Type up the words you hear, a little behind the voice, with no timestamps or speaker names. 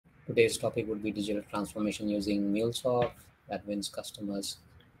Today's topic would be digital transformation using MuleSoft that wins customers.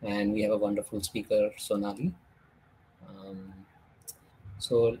 And we have a wonderful speaker, Sonali. Um,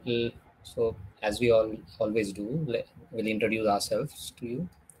 so, so as we all always do, we'll introduce ourselves to you.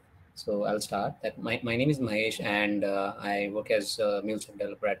 So I'll start. That my name is Mahesh, and I work as a MuleSoft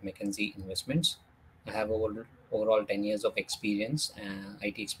developer at McKinsey Investments. I have overall 10 years of experience,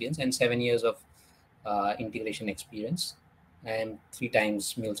 IT experience, and 7 years of integration experience. I am 3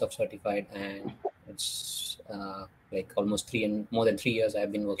 times MuleSoft certified, and it's like almost more than 3 years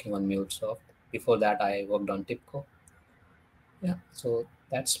I've been working on MuleSoft. Before that, I worked on TIPCO. Yeah, so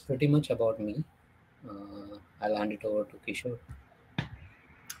that's pretty much about me. I'll hand it over to Kishore.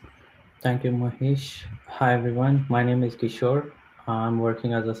 Thank you, Mahesh. Hi, everyone. My name is Kishore. I'm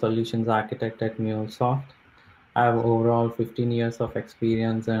working as a solutions architect at MuleSoft. I have overall 15 years of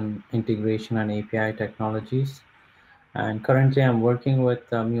experience in integration and API technologies. And currently, I'm working with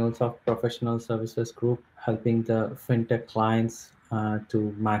the MuleSoft Professional Services Group, helping the fintech clients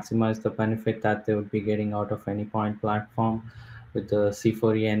to maximize the benefit that they would be getting out of AnyPoint platform with the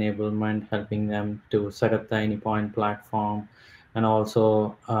C4E enablement, helping them to set up the AnyPoint platform, and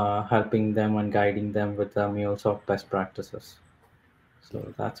also helping them and guiding them with the MuleSoft best practices.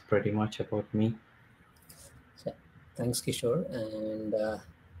 So that's pretty much about me. So, thanks, Kishore. And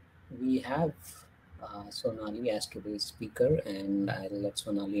we have Sonali as today's speaker, and I'll let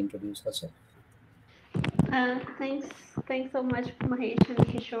Sonali introduce herself. Thanks, thanks so much, Mahesh and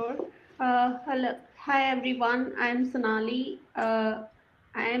Kishore. Hello, hi everyone. I'm Sonali. I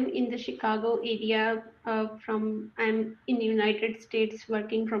am in the Chicago area. I'm in the United States,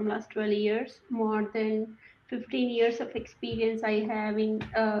 working from last 12 years. More than 15 years of experience I have in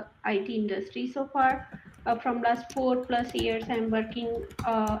IT industry so far. From last 4+ years, I'm working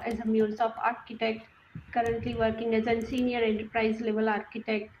as a MuleSoft architect, currently working as a senior enterprise level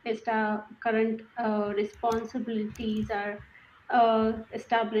architect. Current responsibilities are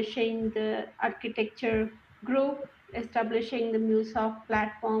establishing the architecture group, establishing the MuleSoft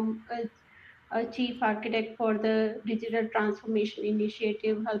platform, as a chief architect for the digital transformation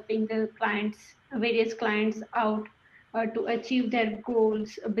initiative, helping the various clients out to achieve their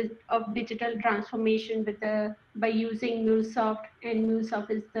goals of digital transformation by using MuleSoft. And MuleSoft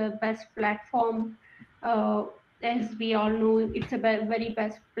is the best platform. Uh, as we all know, it's a very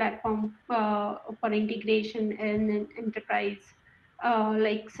best platform for integration in an enterprise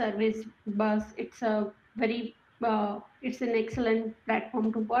like service bus. It's an excellent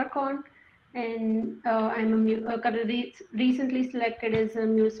platform to work on. And currently recently selected as a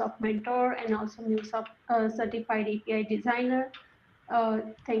MuleSoft mentor and also MuleSoft certified API designer.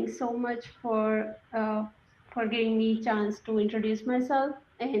 Thanks so much for giving me a chance to introduce myself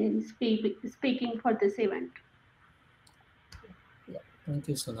and speaking for this event. Yeah, thank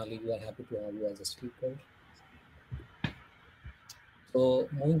you, Sonali. We are happy to have you as a speaker. So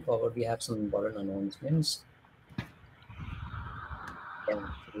moving forward, we have some important announcements. Yeah,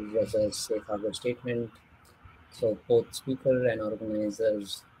 so this was a safe harbor statement. So both speaker and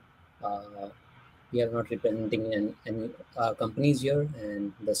organizers, uh, we are not representing any companies here,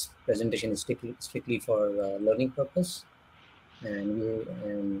 and this presentation is strictly for learning purpose.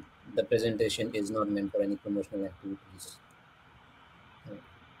 And the presentation is not meant for any promotional activities.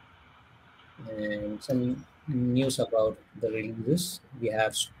 And some news about the releases. We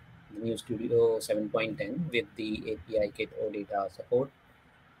have the new Studio 7.10 with the API Kit OData support.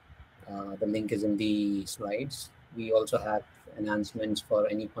 The link is in the slides. We also have enhancements for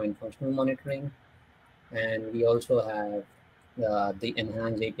AnyPoint functional monitoring, and we also have the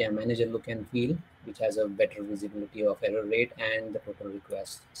enhanced API manager look and feel, which has a better visibility of error rate and the total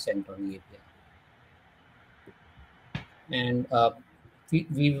requests sent on the API. And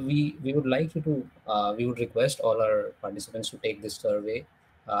we would like you to we would request all our participants to take this survey,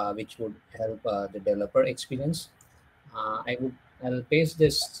 which would help the developer experience. I'll paste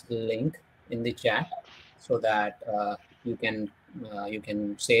this link in the chat so that you can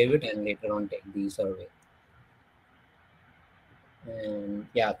save it and later on take the survey. And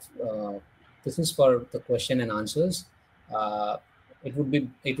yeah, this is for the question and answers. Uh, it would be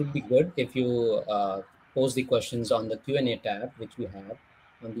good if you post the questions on the Q&A tab which we have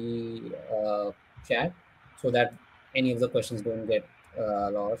on the chat, so that any of the questions don't get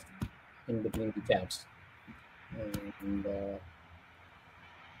lost in between the chats. And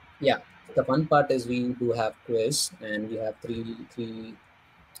yeah, the fun part is we do have quiz, and we have three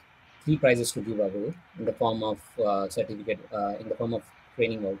prizes to give away in the form of certificate, in the form of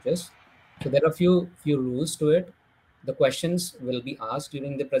training vouchers. So there are few rules to it. The questions will be asked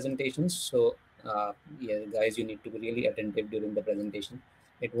during the presentations. So yeah, guys, you need to be really attentive during the presentation.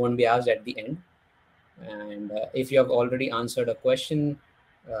 It won't be asked at the end. And if you have already answered a question,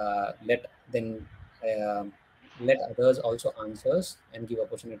 then uh, let others also answers and give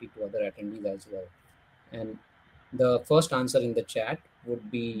opportunity to other attendees as well. And the first answer in the chat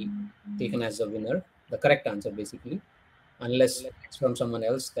would be taken as a winner, the correct answer basically, unless it's from someone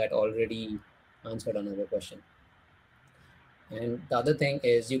else that already answered another question. And the other thing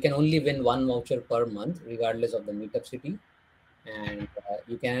is you can only win one voucher per month, regardless of the meetup city. And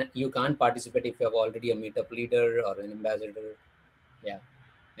you can't participate if you have already a meetup leader or an ambassador. Yeah.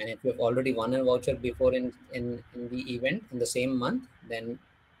 And if you have already won a voucher before in the event in the same month, then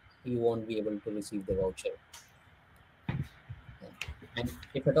you won't be able to receive the voucher. Yeah. And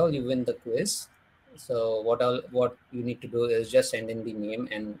if at all you win the quiz, so what you need to do is just send in the name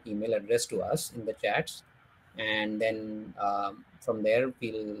and email address to us in the chats, and then from there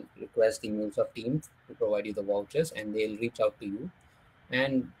we'll request the MuleSoft team to provide you the vouchers, and they'll reach out to you.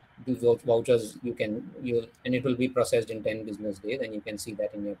 And these vouchers you and it will be processed in 10 business days, and you can see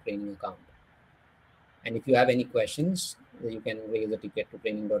that in your training account. And if you have any questions, you can raise a ticket to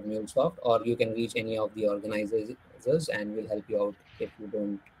training.mulesoft, or you can reach any of the organizers and we'll help you out if you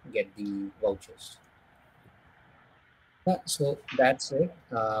don't get the vouchers. Yeah, so that's it.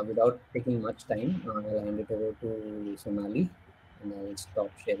 Without taking much time, I'll hand it over to Sonali, and I'll stop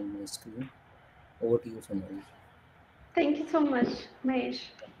sharing my screen. Over to you, Sonali. Thank you so much, Mahesh.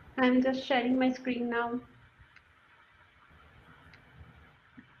 I'm just sharing my screen now.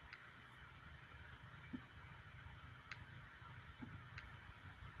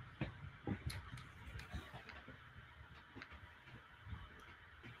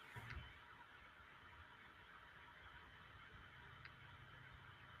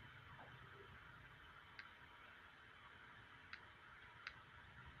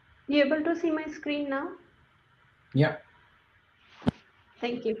 You able to see my screen now? Yeah.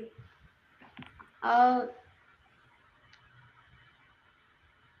 Thank you. Uh,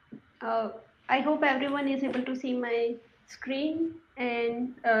 I hope everyone is able to see my screen,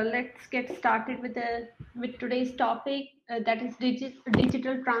 and let's get started with today's topic, that is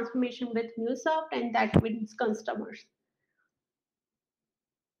digital transformation with MuleSoft, and that wins customers.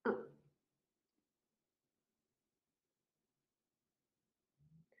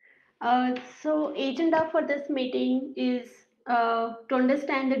 Uh, so agenda for this meeting is to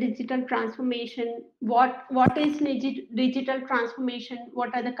understand the digital transformation. What is digital transformation?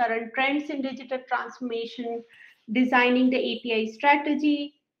 What are the current trends in digital transformation? Designing the API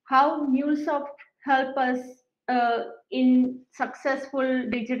strategy. How MuleSoft help us in successful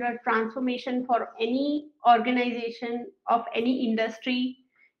digital transformation for any organization of any industry.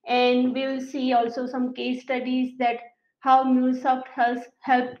 And we will see also some case studies that how MuleSoft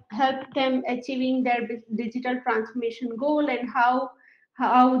help them achieving their digital transformation goal, and how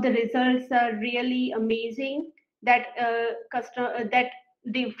the results are really amazing that that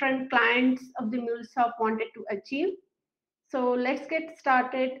different clients of the MuleSoft wanted to achieve. So let's get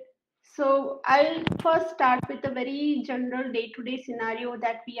started. So I'll first start with a very general day-to-day scenario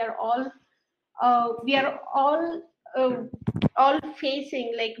that we are all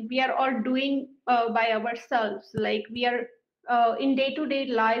facing, like we are all doing by ourselves, like we are in day-to-day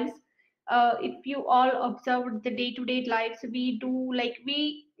lives. If you all observe the day-to-day lives we do, like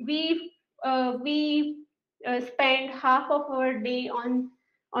we spend half of our day on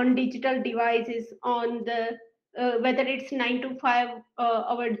digital devices, on the whether it's 9 to 5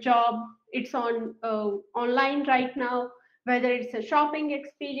 our job, it's on online right now, whether it's a shopping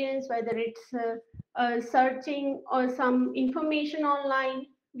experience, whether it's searching or some information online,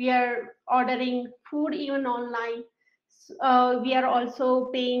 we are ordering food even online. We are also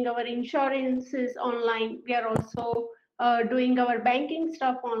paying our insurances online. We are also doing our banking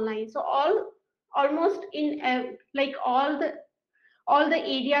stuff online. So almost in like all the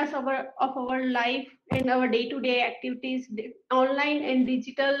areas of our life and our day-to-day activities, online and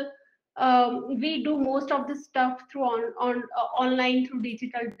digital, we do most of the stuff through online through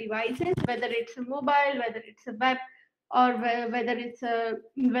digital devices, whether it's a mobile, whether it's a web, or whether it's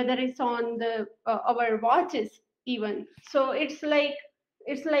on the our watches even. So it's like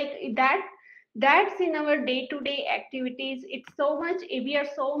that's in our day-to-day activities. It's so much, we are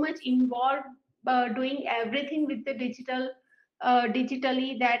so much involved doing everything with the digitally,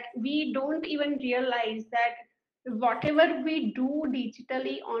 that we don't even realize that whatever we do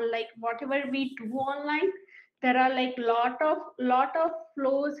digitally, on like whatever we do online, there are like lot of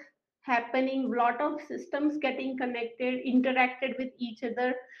flows happening, lot of systems getting connected, interacted with each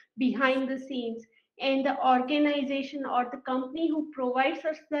other behind the scenes. And the organization or the company who provides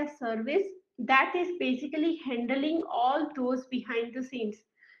us the service, that is basically handling all those behind the scenes.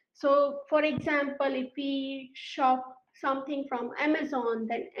 So for example, if we shop something from Amazon,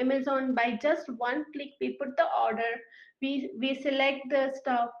 then Amazon, by just one click we put the order, we select the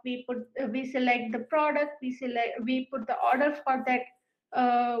stuff, we select the product, we put the order for that,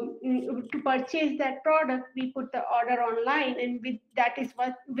 to purchase that product, we put the order online, and with that is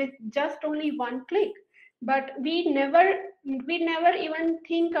what, with just only one click. But we never even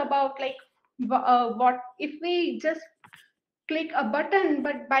think about like what if we just click a button,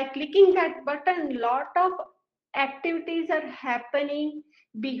 but by clicking that button, lot of activities are happening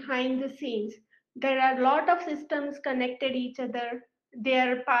behind the scenes. There are a lot of systems connected each other. They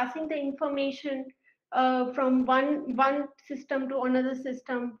are passing the information from one system to another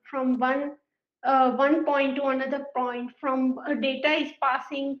system, from one point to another point, from data is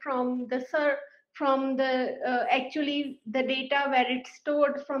passing from the from the actually the data where it's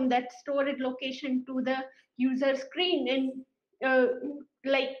stored from that storage location to the user screen. And uh,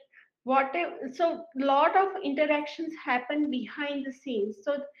 like whatever, so lot of interactions happen behind the scenes.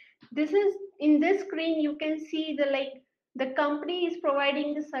 So this is, in this screen you can see the, like, the company is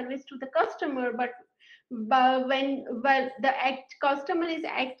providing the service to the customer, but when, well, the customer is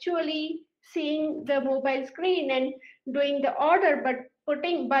actually seeing the mobile screen and doing the order, but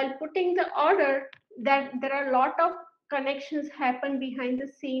while putting the order, that there are a lot of connections happen behind the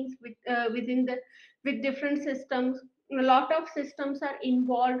scenes with within the, with different systems. A lot of systems are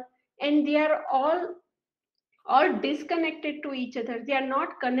involved, and they are all disconnected to each other. They are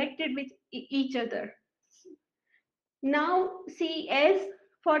not connected with each other. Now see, as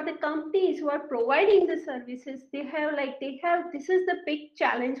for the companies who are providing the services, they have this is the big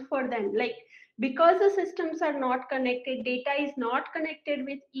challenge for them, like, because the systems are not connected, data is not connected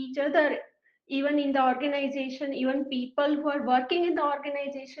with each other. Even in the organization, even people who are working in the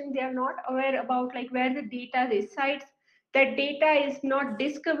organization, they are not aware about like where the data resides. That data is not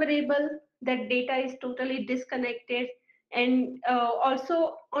discoverable, that data is totally disconnected. And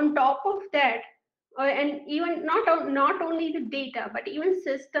also on top of that, and even not only the data, but even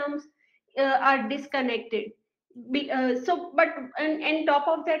systems are disconnected. So but and top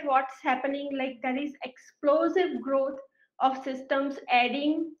of that, what's happening, like, there is explosive growth of systems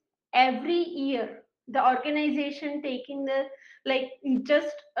adding every year. The organization taking the, like,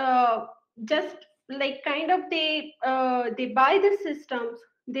 just like kind of they buy the systems,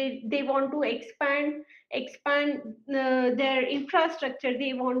 they want to expand their infrastructure,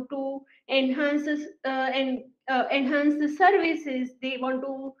 they want to enhance this and enhance the services, they want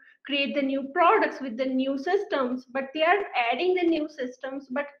to create the new products with the new systems, but they are adding the new systems.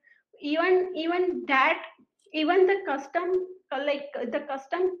 But even that, even the custom, the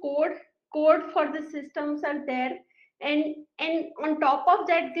custom code for the systems are there. And on top of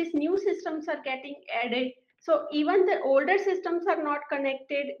that, these new systems are getting added. So even the older systems are not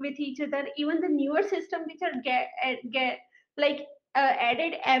connected with each other. Even the newer system which are get like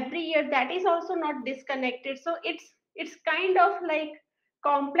added every year, that is also not disconnected. So it's kind of like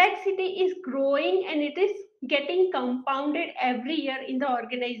complexity is growing, and it is getting compounded every year in the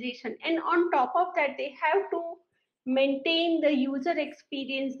organization. And on top of that, they have to maintain the user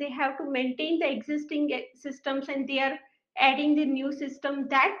experience, they have to maintain the existing systems, and they are adding the new system.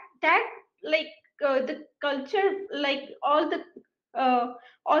 That like the culture, like uh,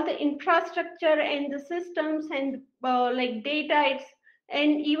 all the infrastructure and the systems and like data, it's,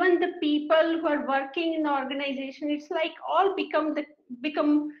 and even the people who are working in the organization, it's like all become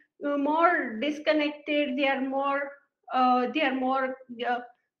more disconnected. They are more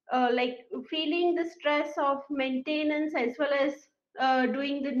like feeling the stress of maintenance, as well as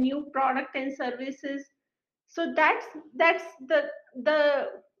doing the new product and services. So that's the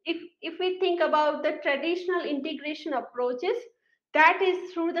if we think about the traditional integration approaches, that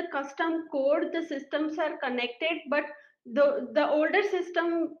is through the custom code, the systems are connected. But the older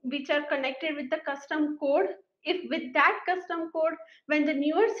system which are connected with the custom code, if with that custom code, when the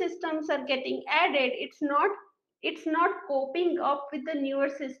newer systems are getting added, it's not coping up with the newer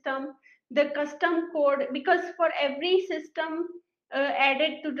system, the custom code. Because for every system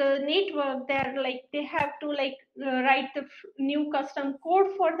added to the network, they're like they have to like write the new custom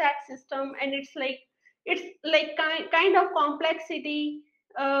code for that system. And it's like kind of complexity.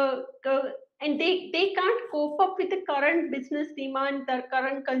 uh, uh, and they can't cope up with the current business demand, the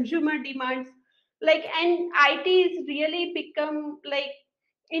current consumer demands. Like, and it is really become like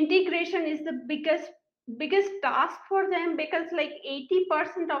integration is the biggest task for them, because like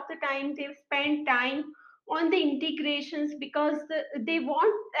 80% of the time they've spent time on the integrations, because they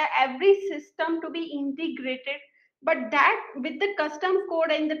want every system to be integrated. but that with the custom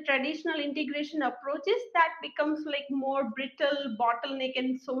code and the traditional integration approaches, that becomes like more brittle, bottleneck,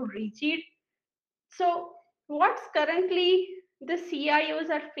 and so rigid. So what's currently the CIOs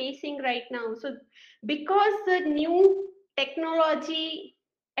are facing right now? So because the new technology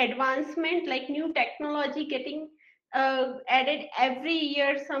advancement, like new technology getting added every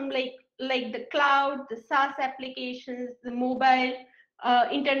year, some like the cloud, the SaaS applications, the mobile,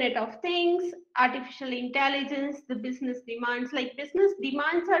 Internet of Things, artificial intelligence, the business demands, like business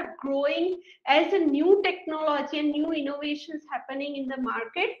demands are growing as a new technology and new innovations happening in the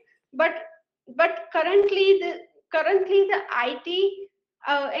market. but but currently the IT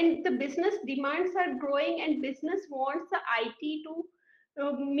and the business demands are growing, and business wants the IT to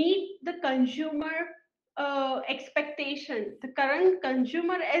meet the consumer expectation. The current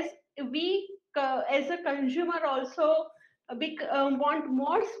consumer, as we as a consumer also want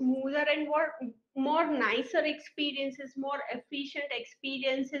more smoother and more nicer experiences, more efficient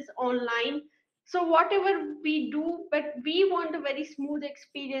experiences online. So whatever we do, but we want a very smooth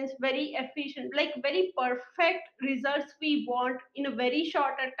experience, very efficient, like very perfect results we want in a very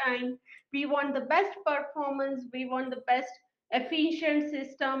shorter time. We want the best performance, we want the best efficient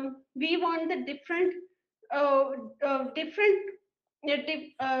system, we want the different uh, different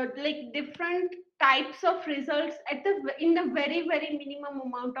like different types of results at the in a very minimum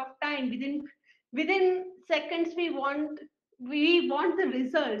amount of time. Within seconds we want the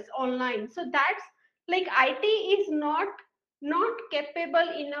results online. So that's like IT is not capable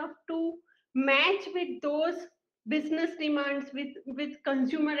enough to match with those business demands, with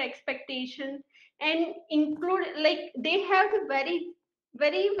consumer expectation, and include, like they have the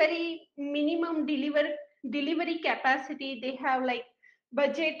very minimum delivery capacity. They have like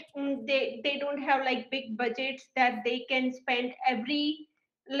budget, they don't have like big budgets that they can spend every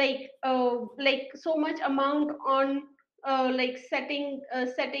like so much amount on like setting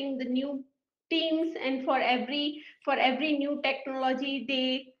the new teams, and for every new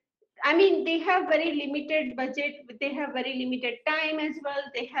technology, I mean, they have very limited budget, they have very limited time as well.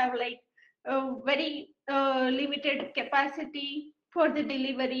 They have like very limited capacity for the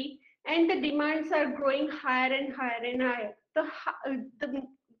delivery, and the demands are growing higher and higher and higher. The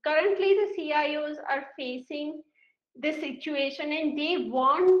currently the CIOs are facing this situation, and they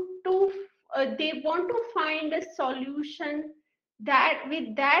want to find a solution that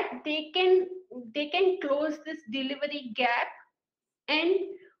with that they can close this delivery gap. And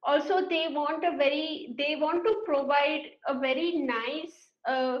also they want to provide a very nice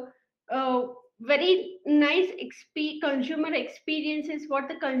consumer experiences. What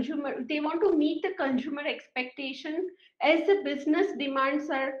the consumer, they want to meet the consumer expectation as the business demands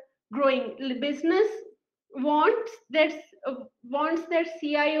are growing. Business wants their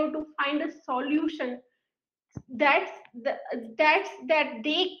CIO to find a solution that's the, that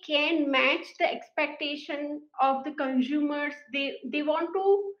they can match the expectation of the consumers. They want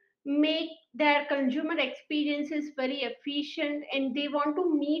to make their consumer experiences very efficient, and they want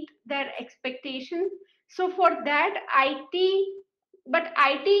to meet their expectation. So for that, IT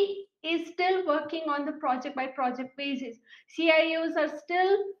is still working on the project by project basis. CIOs are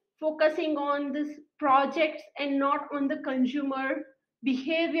still focusing on this projects and not on the consumer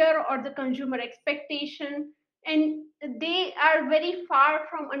behavior or the consumer expectation. And they are very far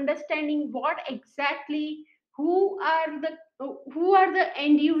from understanding what exactly, who are the who are the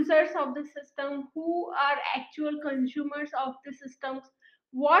end users of the system, who are actual consumers of the systems,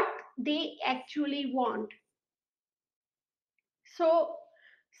 what they actually want. So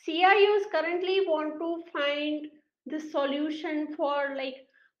CIOs currently want to find the solution for like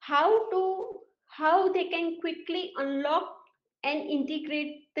how they can quickly unlock and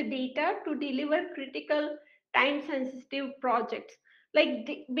integrate the data to deliver critical time sensitive projects. Like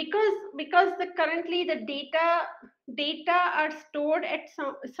because the currently the data are stored at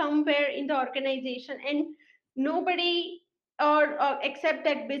somewhere in the organization, and nobody, or except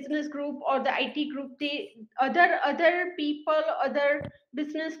that business group or the IT group, they other people, other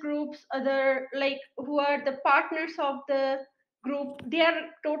business groups, other like who are the partners of the group, they are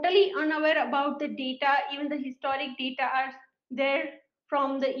totally unaware about the data. Even the historic data are there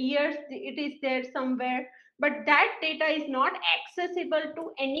from the years, it is there somewhere, but that data is not accessible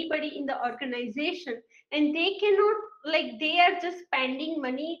to anybody in the organization. And they cannot, like they are just spending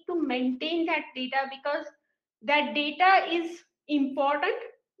money to maintain that data, because that data is important,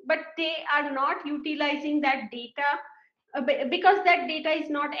 but they are not utilizing that data. Because that data is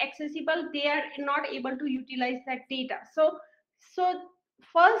not accessible, they are not able to utilize that data. So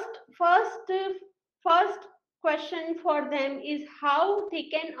first first question for them is how they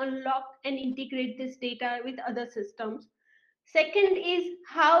can unlock and integrate this data with other systems. Second is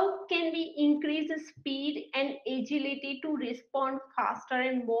how can we increase the speed and agility to respond faster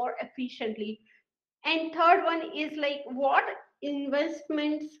and more efficiently. And third one is like what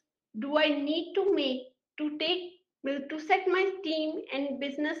investments do I need to make to take to set my team and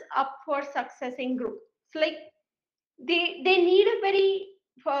business up for success and growth. So like they need a very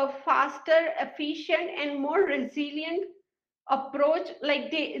faster, efficient, and more resilient approach.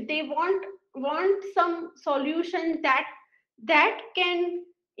 Like they want some solution that can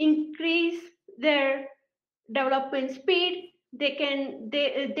increase their development speed.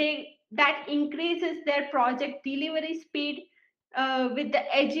 They that increases their project delivery speed with the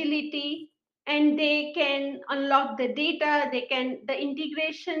agility, and they can unlock the data, they can the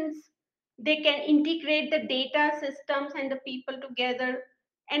integrations, they can integrate the data systems and the people together,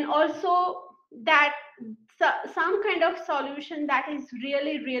 and also that some kind of solution that is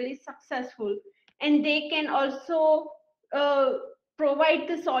really successful, and they can also uh, provide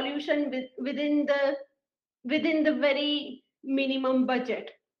the solution within the very minimum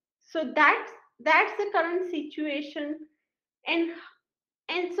budget. So that's the current situation. And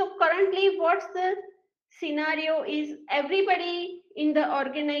and so currently what's the scenario is everybody in the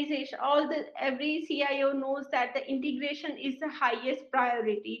organization, every CIO knows that the integration is the highest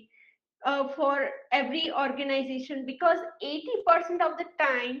priority for every organization, because 80% of the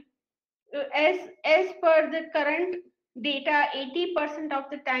time, as per the current data, 80% of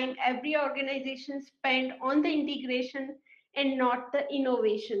the time every organization spend on the integration and not the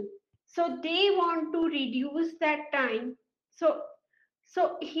innovation. So they want to reduce that time. So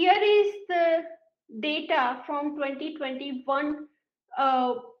here is the data from 2021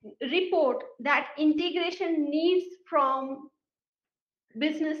 uh, report that integration needs from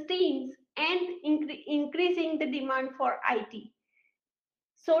business teams and increasing the demand for IT.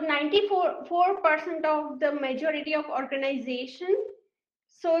 So 94% of the majority of organization,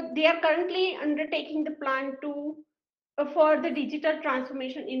 so they are currently undertaking the plan to for the digital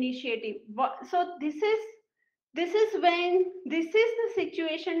transformation initiative. So this is the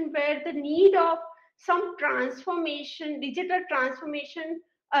situation where the need of some transformation, digital transformation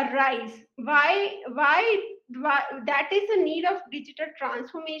arise. Why that is the need of digital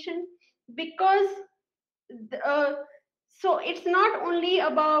transformation? Because uh, so it's not only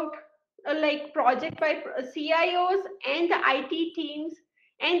about like project by CIOs and the IT teams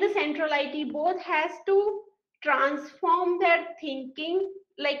and the central IT both has to transform their thinking,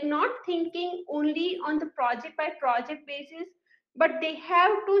 like not thinking only on the project by project basis, but they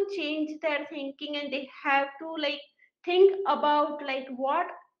have to change their thinking, and they have to like think about like what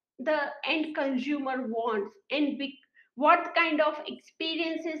the end consumer wants, and what kind of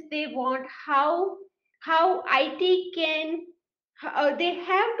experiences they want, how IT can they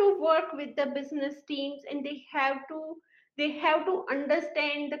have to work with the business teams, and they have to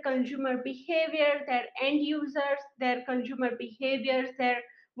understand the consumer behavior, their end users, their consumer behaviors, their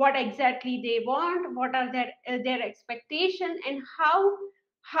what exactly they want, what are their expectation, and how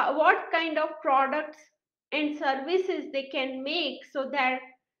what kind of products and services they can make so that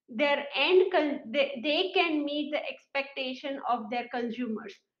they can meet the expectation of their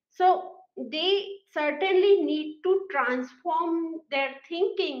consumers. So they certainly need to transform their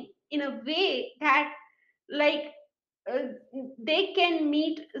thinking in a way that like uh, they can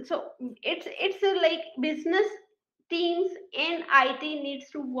meet. So it's a, like business teams and IT needs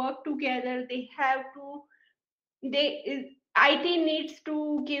to work together. They have to they IT needs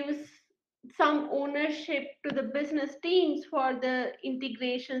to give some ownership to the business teams for the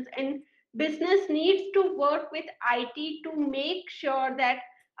integrations, and business needs to work with IT to make sure that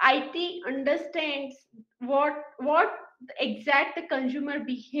IT understands what exact the consumer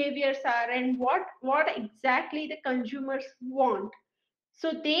behaviors are, and what exactly the consumers want,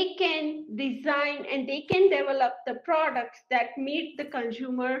 so they can design and they can develop the products that meet the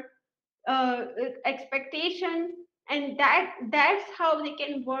consumer uh, expectation, and that's how they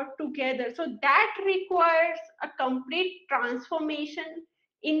can work together. So that requires a complete transformation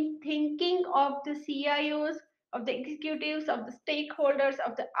in thinking of the CIOs, of the executives, of the stakeholders,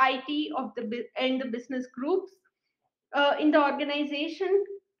 of the IT, and the business groups in the organization.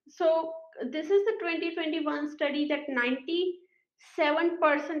 So this is the 2021 study that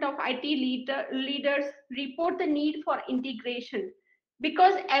 97% of IT leaders report the need for integration,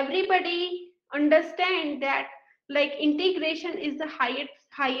 because everybody understand that like integration is the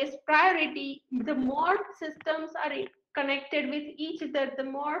highest priority. The more systems are connected with each other, the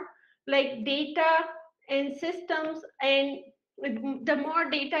more like data and systems and the more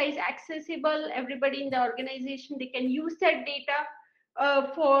data is accessible, everybody in the organization, they can use that data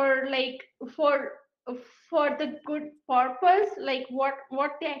for like for the good purpose, like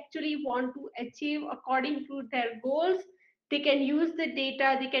what they actually want to achieve according to their goals. They can use the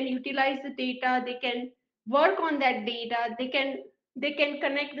data, they can utilize the data, they can work on that data, they can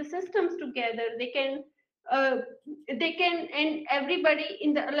connect the systems together, uh, they can, and everybody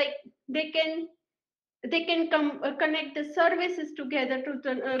in the like they can connect the services together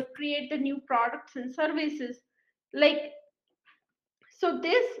to create the new products and services. Like so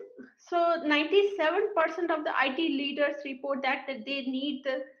this so 97% of the IT leaders report that they need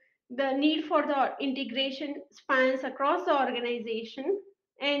the need for the integration spans across the organization,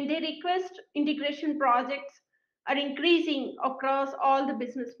 and they request integration projects are increasing across all the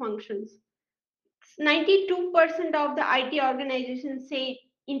business functions. 92% of the IT organizations say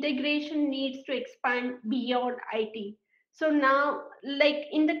integration needs to expand beyond IT. So now, like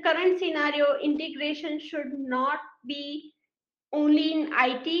in the current scenario, integration should not be only in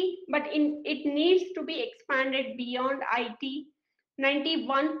IT, but it needs to be expanded beyond IT.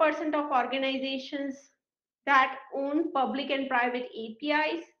 91% of organizations that own public and private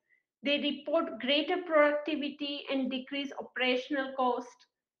APIs, they report greater productivity and decrease operational cost.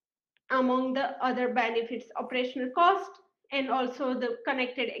 Among the other benefits, operational cost and also the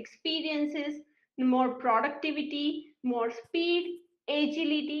connected experiences, more productivity, more speed,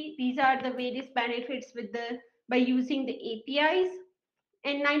 agility. These are the various benefits with the by using the APIs,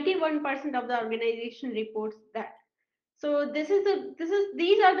 and 91% of the organization reports that. So these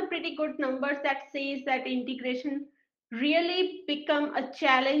are the pretty good numbers that says that integration really become a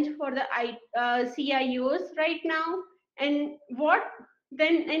challenge for the CIOs right now. And what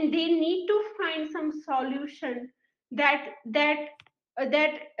then, and they need to find some solution that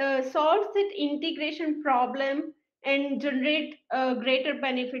solves that integration problem and generate greater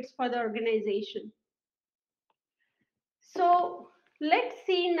benefits for the organization. So let's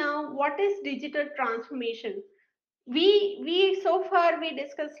see now what is digital transformation. We so far we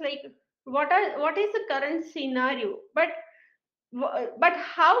discussed like what is the current scenario, but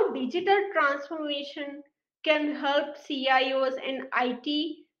how digital transformation can help CIOs and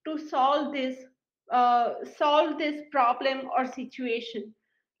IT to solve this problem or situation.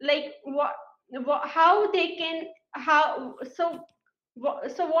 Like how they can how so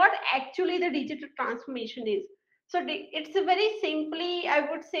what actually the digital transformation is. So it's a very simply, I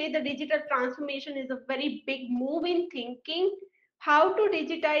would say the digital transformation is a very big move in thinking how to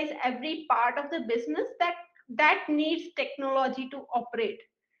digitize every part of the business that needs technology to operate.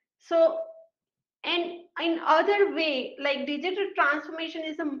 So, and in other way, like digital transformation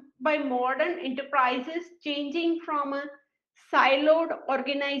is by modern enterprises changing from a siloed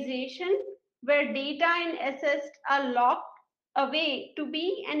organization where data and assets are locked away to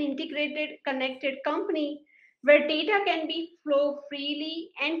be an integrated connected company where data can be flow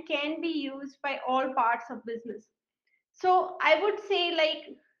freely and can be used by all parts of business. So I would say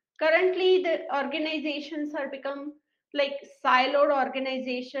like currently the organizations are become like siloed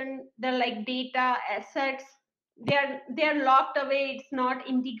organization. They're like data assets. They're locked away. It's not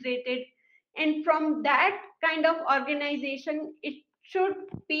integrated. And from that kind of organization, should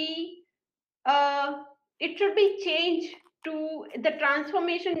be uh, it should be changed to the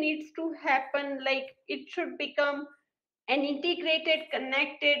transformation needs to happen. Like it should become an integrated,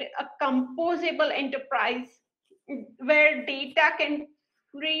 connected, a composable enterprise where data can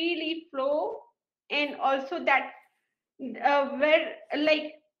freely flow, and also that where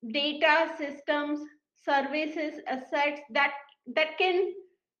like data systems, services, assets that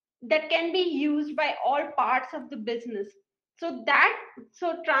can be used by all parts of the business. So that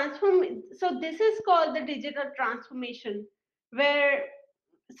so transform so this is called the digital transformation, where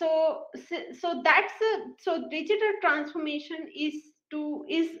so that's a so digital transformation is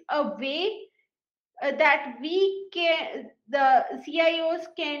a way that we can the CIOs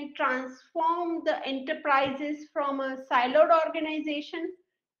can transform the enterprises from a siloed organization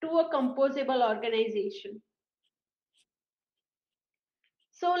to a composable organization.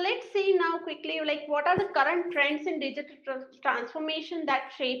 So let's see now quickly, like what are the current trends in digital transformation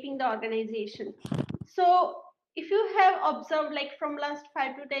that's shaping the organization. So if you have observed, like from last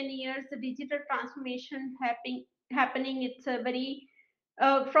 5 to 10 years, the digital transformation happening, it's a very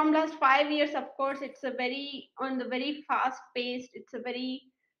from last 5 years, of course, it's a very on the very fast paced. It's a very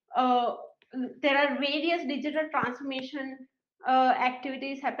uh, there are various digital transformation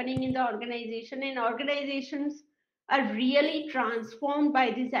activities happening in the organization, and organizations are really transformed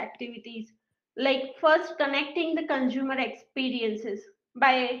by these activities. Like first, connecting the consumer experiences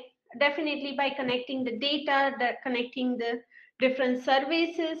by definitely by connecting the data, connecting the different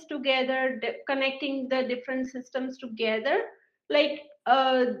services together, connecting the different systems together. Like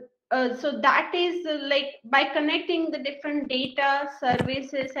so that is like by connecting the different data,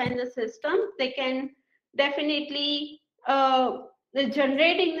 services, and the system, they can definitely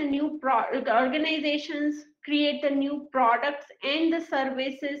generating the new organizations create the new products and the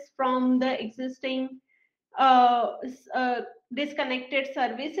services from the existing uh, uh, disconnected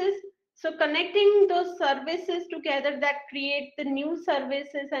services. So connecting those services together, that create the new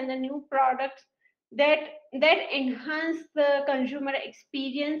services and the new products that enhance the consumer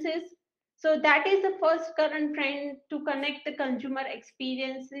experiences. So that is the first current trend, to connect the consumer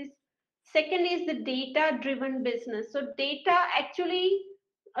experiences. Second is the data driven business. So data actually,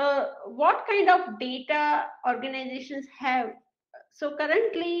 what kind of data organizations have? So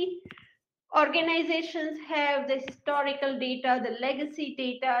currently organizations have the historical data, the legacy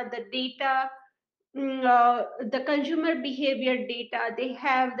data, the data, the consumer behavior data. They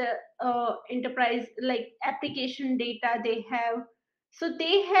have the enterprise like application data. They have, so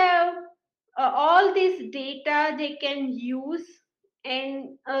they have all this data they can use,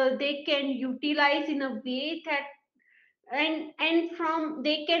 and they can utilize in a way that, and from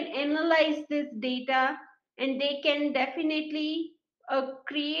they can analyze this data, and they can definitely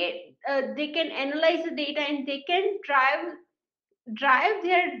create they can analyze the data, and they can drive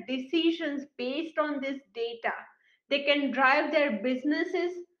their decisions based on this data. They can drive their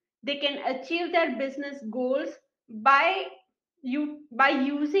businesses, they can achieve their business goals by by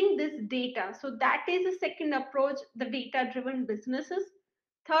using this data. So that is the second approach, the data driven businesses.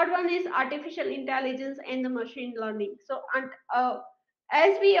 Third one is artificial intelligence and the machine learning. So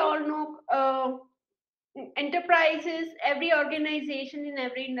as we all know, enterprises, every organization in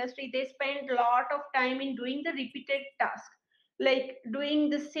every industry, they spend a lot of time in doing the repeated task, like doing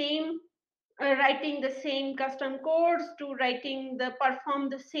the same, writing the same custom codes, to writing the perform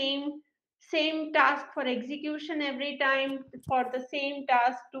the same task for execution every time, for the same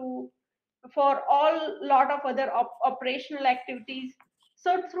task to for all lot of other operational activities.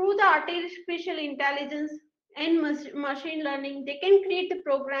 So through the artificial intelligence and machine learning, they can create the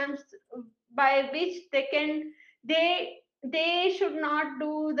programs by which they should not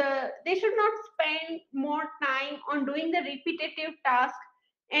do they should not spend more time on doing the repetitive task.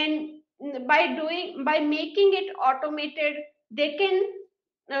 And by making it automated, they can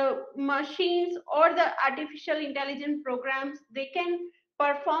machines or the artificial intelligence programs, they can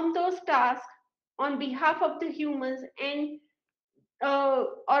perform those tasks on behalf of the humans. And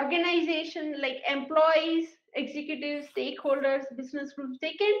organization like employees, executives, stakeholders, business groups,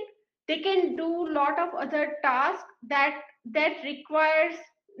 they can do lot of other tasks that requires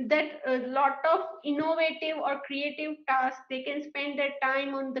that a lot of innovative or creative tasks. They can spend their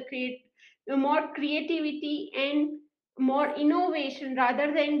time on the more creativity and more innovation,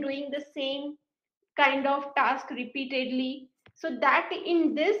 rather than doing the same kind of task repeatedly. So that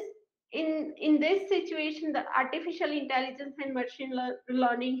in this situation, the artificial intelligence and machine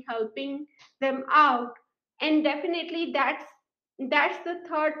learning helping them out. And definitely that's the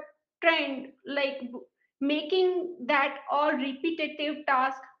third trend, like making that all repetitive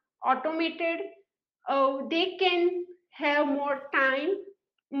task automated. They can have more time,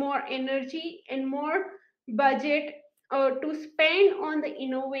 more energy, and more budget to spend on the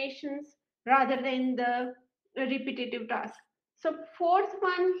innovations rather than the repetitive task. So fourth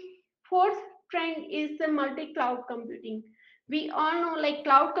trend is the multi-cloud computing. We all know, like,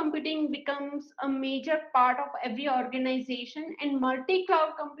 cloud computing becomes a major part of every organization, and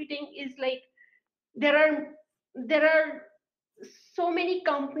multi-cloud computing is like there are so many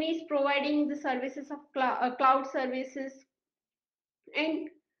companies providing the services of cloud services. And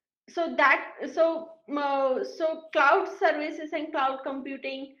so cloud services and cloud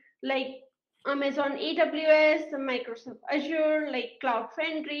computing, like Amazon AWS, the Microsoft Azure, like Cloud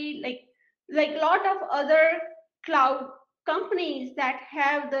Foundry, like lot of other cloud companies that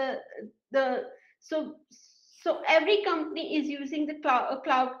have the so every company is using the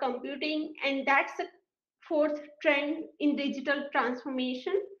cloud computing. And that's the fourth trend in digital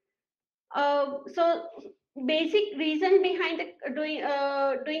transformation. So basic reason behind doing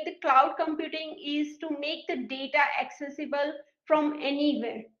the cloud computing is to make the data accessible from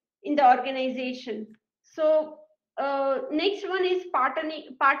anywhere in the organization. So next one is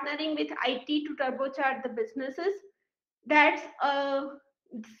partnering with IT to turbocharge the businesses. That's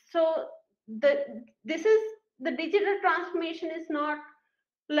so the this is the digital transformation is not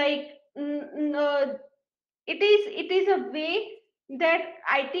like it is a way that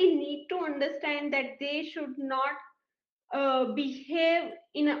IT need to understand that they should not behave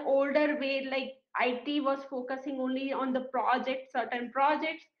in an older way, like IT was focusing only on the project, certain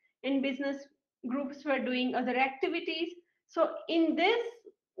projects, and business groups were doing other activities. So in this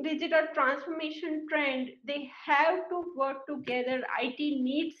digital transformation trend, they have to work together. IT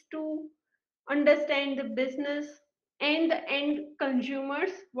needs to understand the business and the end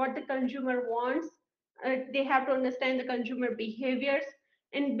consumers, what the consumer wants. They have to understand the consumer behaviors.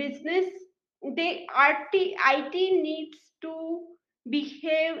 And business, IT needs to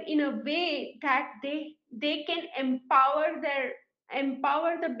behave in a way that they can empower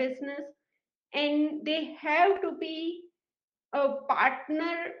the business, and they have to be a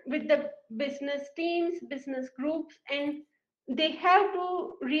partner with the business teams, business groups, and they have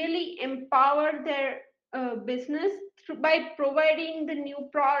to really empower their business by providing the new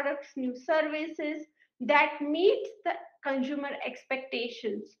products, new services that meet the consumer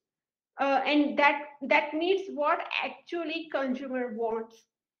expectations, and that meets what actually consumer wants.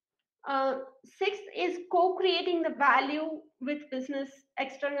 Sixth is co-creating the value with business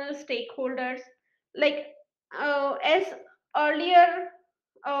external stakeholders. Like as earlier,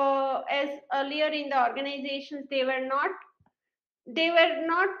 in the organizations, they were not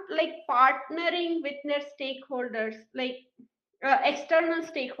like partnering with their stakeholders, like external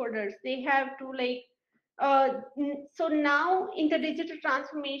stakeholders. They have to like so now in the digital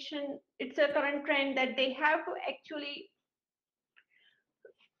transformation, it's a current trend that they have to actually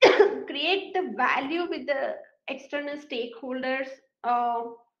create the value with the external stakeholders.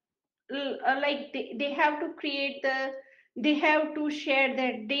 Like they have to create they have to share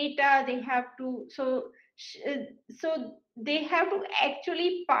their data. They have to so they have to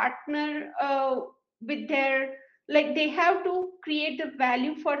actually partner with their, like they have to create the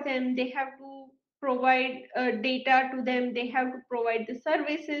value for them. They have to provide data to them. They have to provide the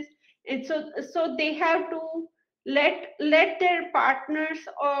services. And so they have to let their partners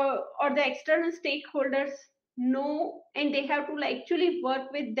or the external stakeholders know, and they have to like actually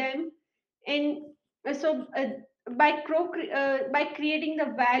work with them. And so by creating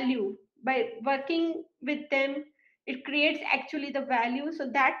the value, by working with them, it creates actually the value. So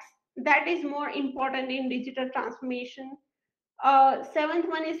that is more important in digital transformation. Seventh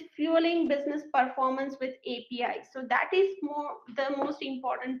one is fueling business performance with API. So that is the most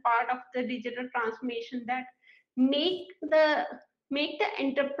important part of the digital transformation, that make the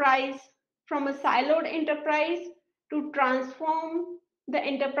enterprise from a siloed enterprise to transform the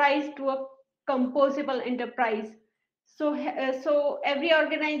enterprise to a composable enterprise. So every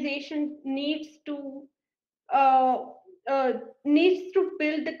organization uh, needs to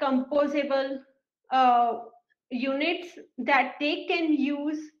build the composable uh, units that they can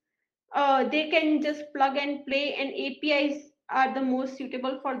use. They can just plug and play, and APIs are the most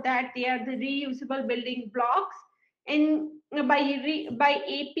suitable for that. They are the reusable building blocks. And by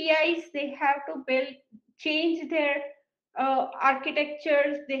APIs, they have to change their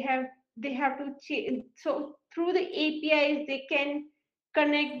architectures. They have to change. So through the APIs, they can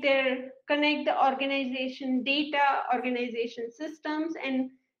connect the organization data, organization systems,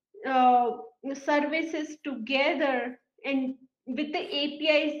 and uh, services together. And with the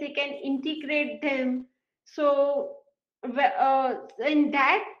APIs, they can integrate them. So and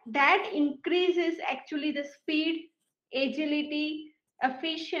that increases actually the speed, agility,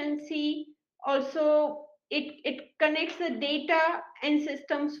 efficiency. Also, it connects the data and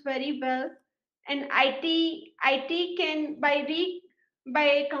systems very well. And IT can by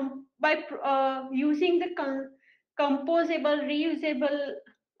using the composable, reusable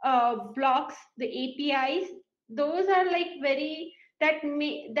blocks, the APIs. Those are like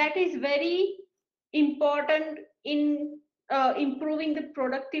that is very important in improving the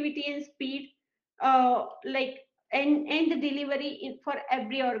productivity and speed, like and the delivery for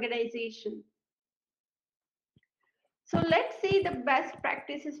every organization. So let's see the best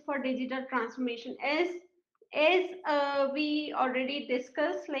practices for digital transformation. As we already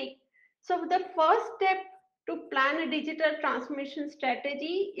discussed, like, so the first step to plan a digital transformation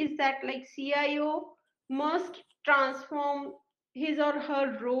strategy is that like CIO must transform his or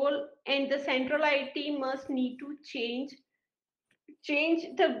her role, and the central IT must need to change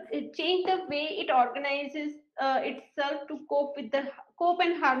the way it organizes itself to cope and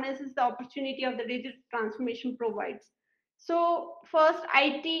harnesses the opportunity of the digital transformation provides. So first,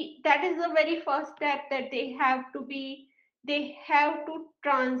 IT, that is the very first step, that they have to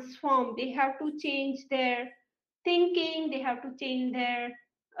transform. They have to change their thinking. They have to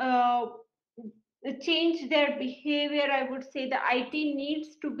uh, change their behavior. I would say the IT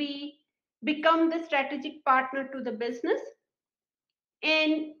needs to become the strategic partner to the business.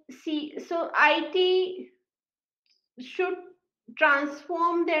 And see, so IT should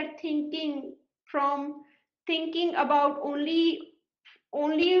transform their thinking from thinking about only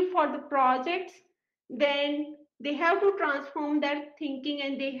for the projects, then they have to transform their thinking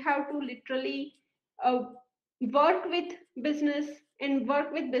and they have to literally uh, work with business and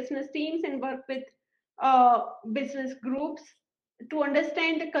work with business teams and work with business groups to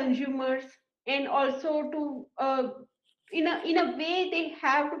understand the consumers, and also to in a way they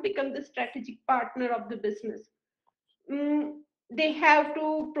have to become the strategic partner of the business. mm, they have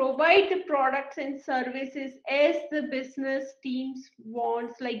to provide the products and services as the business teams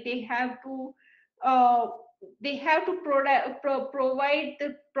wants. Like uh, provide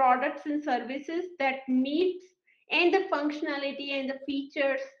the products and services that meets and the functionality and the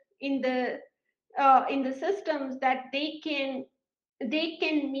features in the systems that they can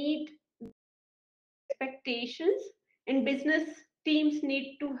meet expectations, and business teams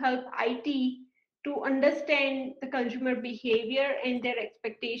need to help IT to understand the consumer behavior and their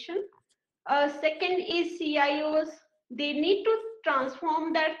expectation. Second is CIOs. They need to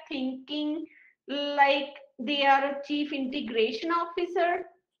transform their thinking like they are a chief integration officer,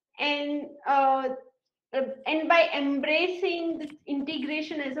 and and by embracing the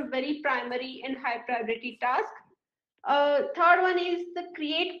integration as a very primary and high priority task. Third one is the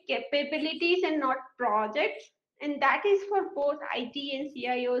create capabilities and not projects, and that is for both IT and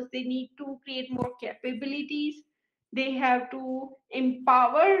CIOs. They need to create more capabilities. They have to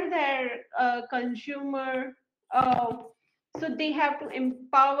empower their consumer. So they have to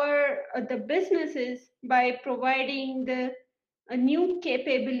empower the businesses by providing the new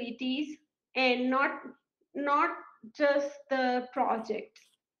capabilities and not just the projects.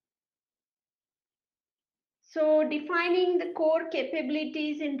 So defining the core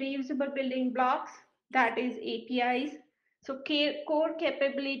capabilities in reusable building blocks, that is APIs. So core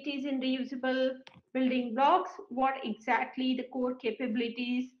capabilities in reusable building blocks, what exactly the core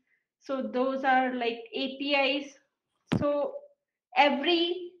capabilities? So those are like APIs. So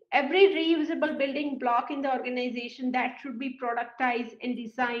every reusable building block in the organization that should be productized and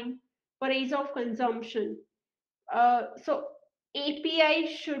designed for ease of consumption. So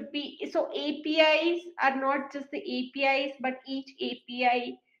APIs are not just the APIs, but treat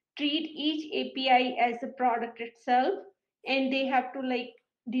each API as a product itself, and they have to like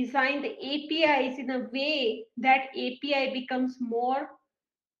design the APIs in a way that API becomes more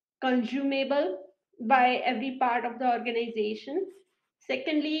consumable by every part of the organization.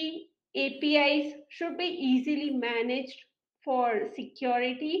 Secondly, APIs should be easily managed for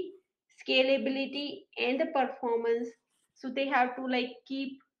security, scalability, and the performance. So they have to like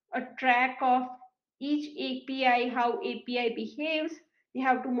keep a track of each API, how API behaves. They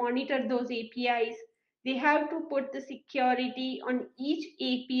have to monitor those APIs. They have to put the security on each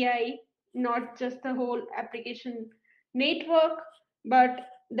API, not just the whole application network, but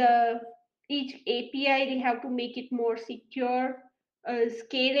the each API. They have to make it more secure,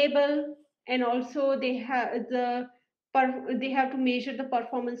 scalable, and also they have to measure the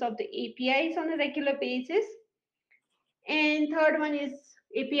performance of the APIs on a regular basis. And third one is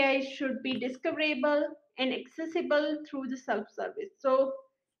APIs should be discoverable and accessible through the self-service. So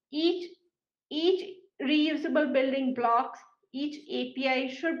each each reusable building blocks, each API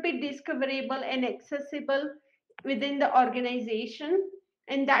should be discoverable and accessible within the organization,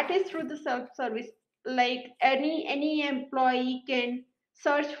 and that is through the self-service. Like any employee can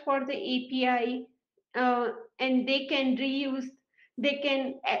search for the API, and they can reuse. They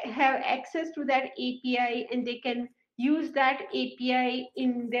can have access to that API, and they can use that API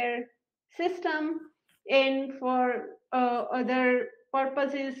in their system and for other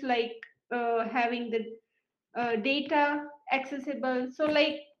purposes like having the data accessible.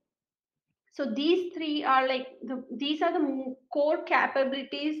 So these three are like these are the core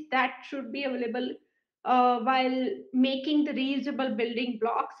capabilities that should be available while making the reusable building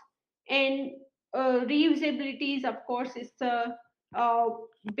blocks. And reusability is, of course, is the uh,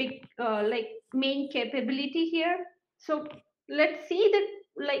 big like main capability here. So let's see that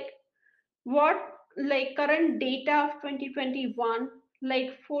like what like current data of 2021,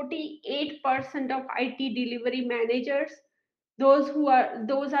 like 48% of IT delivery managers, those are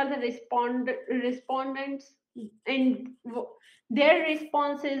the respondents, and their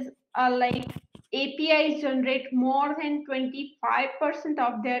responses are like APIs generate more than 25%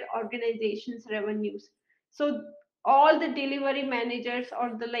 of their organization's revenues. So all the delivery managers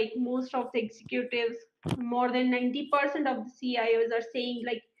or the like most of the executives, more than 90% of the CIOs are saying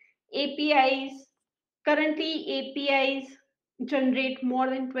like APIs currently APIs generate more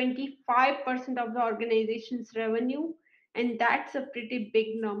than 25% of the organization's revenue, and that's a pretty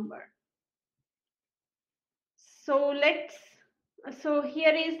big number. So So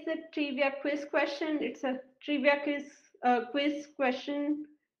here is the trivia quiz question. It's a trivia quiz question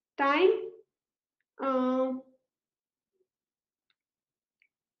time. Uh,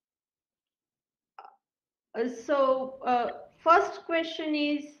 First question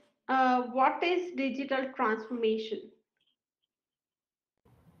is, what is digital transformation?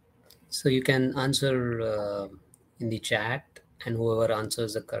 So you can answer in the chat, and whoever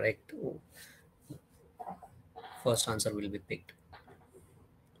answers the correct first answer will be picked.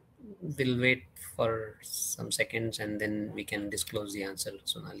 We'll wait for some seconds and then we can disclose the answer,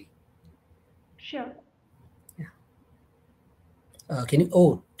 Sonali. Sure. Yeah.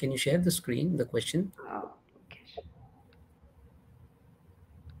 Can you share the screen, the question? Okay.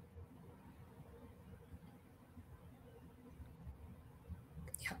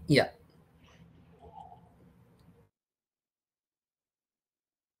 Yeah. Yeah.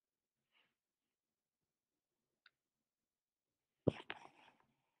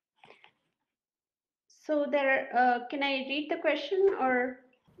 So there, can I read the question or?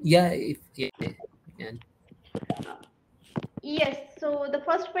 Yeah, if yeah, you can. Yes. So the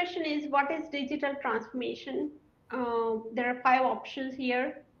first question is, what is digital transformation? There are 5 options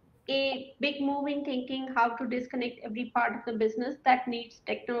here. A, big move in thinking how to disconnect every part of the business that needs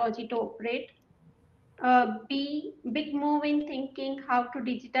technology to operate. B, big move in thinking how to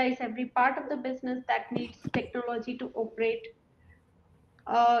digitize every part of the business that needs technology to operate.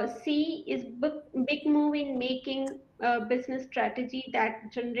 C is big move in making a business strategy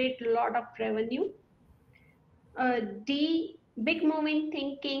that generate a lot of revenue. D, big move in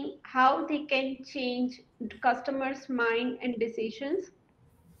thinking how they can change the customer's mind and decisions.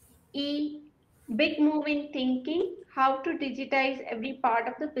 E, big move in thinking how to digitize every part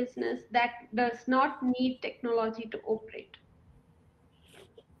of the business that does not need technology to operate.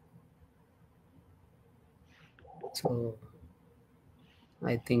 So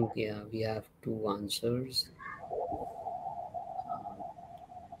I think, yeah, we have two answers.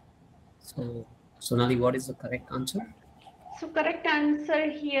 So Sonali, what is the correct answer? So correct answer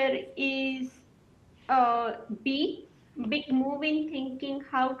here is B, big move in thinking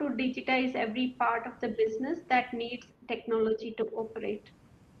how to digitize every part of the business that needs technology to operate.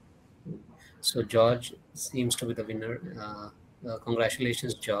 So George seems to be the winner.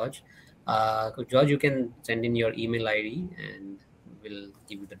 Congratulations, George. George, you can send in your email ID and we'll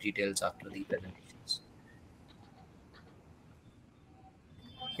give you the details after the presentations.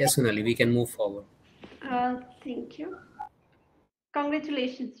 Yes, Sonali, we can move forward. Thank you.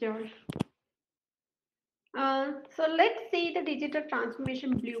 Congratulations, George. So let's see the digital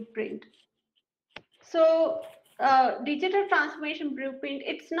transformation blueprint. So digital transformation blueprint,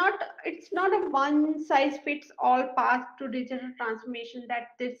 it's not a one size fits all path to digital transformation. That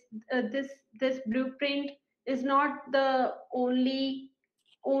this blueprint is not the only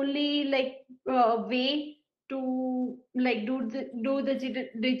like way to like do the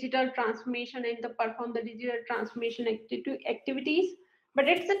digital transformation and to perform the digital transformation activities, but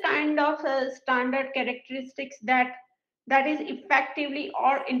it's a kind of standard characteristics that is effectively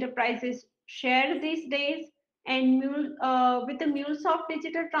all enterprises share these days. And with the MuleSoft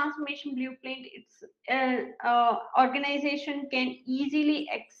digital transformation blueprint, it's organization can easily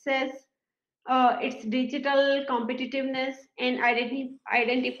access its digital competitiveness and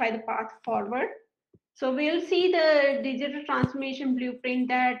identify the path forward. So we'll see the digital transformation blueprint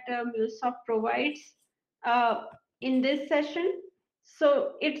that MuleSoft provides in this session.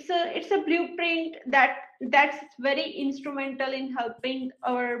 So it's a blueprint that's very instrumental in helping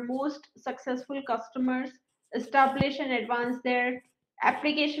our most successful customers establish and advance their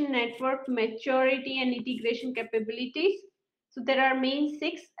application network maturity and integration capabilities. So there are main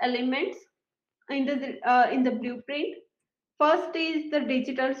 6 elements in the blueprint. First is the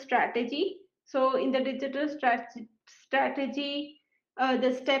digital strategy. So in the digital strategy,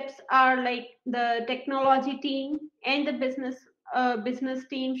 the steps are like the technology team and the business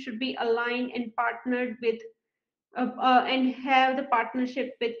team should be aligned and partnered with and have the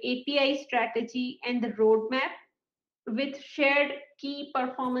partnership with API strategy and the roadmap with shared key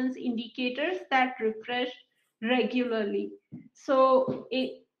performance indicators that refresh regularly. So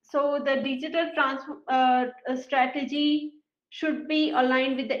the digital strategy should be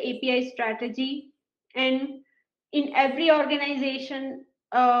aligned with the API strategy, and in every organization,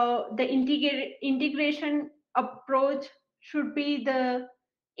 the integration approach should be the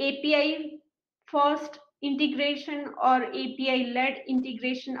API first integration or API led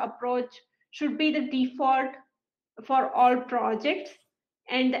integration approach should be the default for all projects,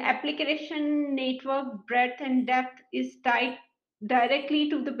 and the application network breadth and depth is tied directly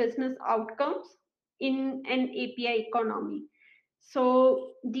to the business outcomes in an API economy.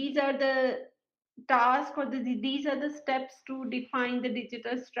 So these are the tasks, or these are the steps to define the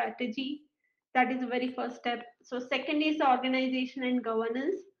digital strategy. That is the very first step. So second is organization and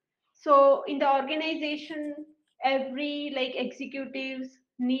governance. So in the organization, every like executives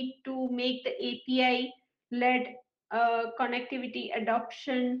need to make the API led connectivity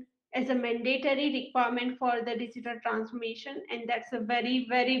adoption as a mandatory requirement for the digital transformation, and that's a very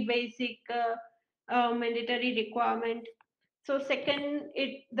basic mandatory requirement. So second,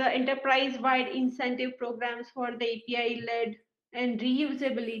 the enterprise-wide incentive programs for the API-led and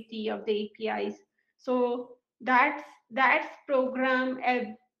reusability of the APIs. So that's program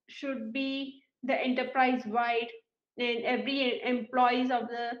should be the enterprise-wide, and every employees of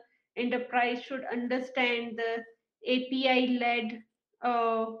the enterprise should understand the API-led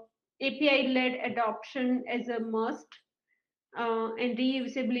uh, API-led adoption as a must, and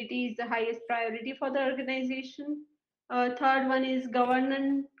reusability is the highest priority for the organization. Third one is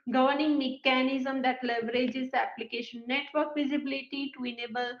governing mechanism that leverages the application network visibility to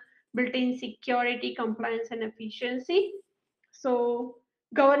enable built-in security, compliance, and efficiency. So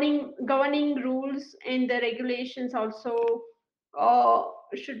governing rules and the regulations also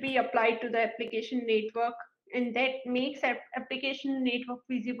should be applied to the application network, and that makes application network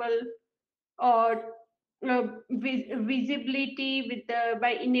visible or visibility with the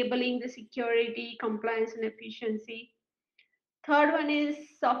by enabling the security, compliance, and efficiency. Third one is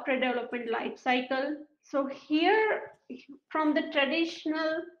software development life cycle. So here, from the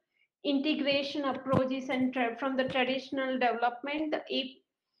traditional integration approaches and from the traditional development, the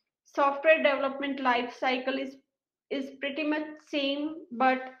software development life cycle is pretty much same,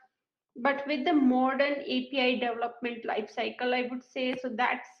 but with the modern API development life cycle, I would say. So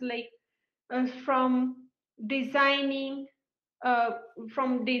that's like from designing uh,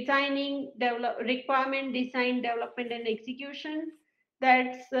 requirement design, development, and execution.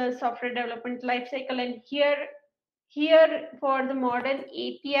 That's software development lifecycle. And here for the modern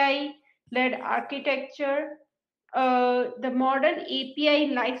API led architecture, the modern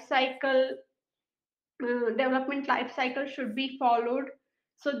API lifecycle development life cycle should be followed.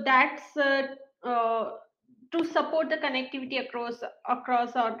 So that's uh, to support the connectivity across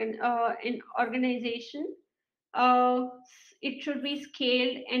in organization. uh, it should be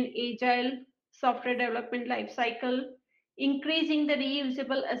scaled and agile software development life cycle, increasing the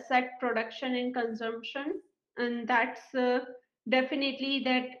reusable asset production and consumption. And that's definitely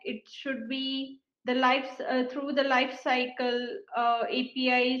that it should be the life through the life cycle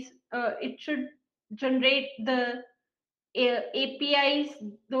APIs. It should generate the APIs.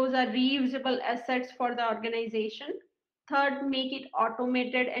 Those are reusable assets for the organization. Third, make it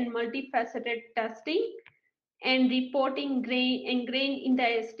automated and multifaceted testing and reporting ingrained in the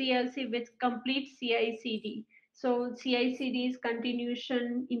SDLC with complete CI/CD. So CI/CD is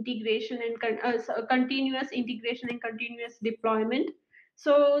continuation integration and continuous integration and continuous deployment.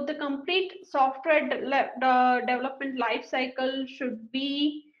 So the complete software development life cycle should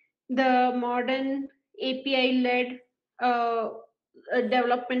be the modern API-led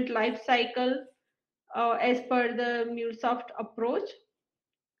development life cycle as per the MuleSoft approach.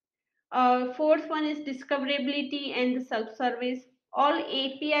 Fourth one is discoverability and the self-service. All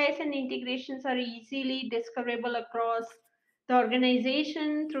APIs and integrations are easily discoverable across the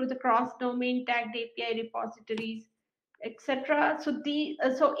organization through the cross-domain tagged API repositories, etc. So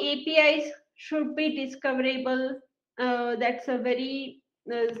APIs should be discoverable. That's a very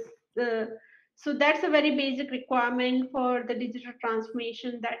uh, so that's a very basic requirement for the digital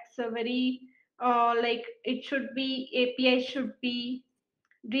transformation. That's a very like it should be API should be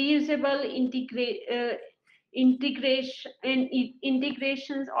reusable integration and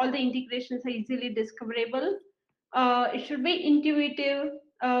integrations. All the integrations are easily discoverable. It should be intuitive,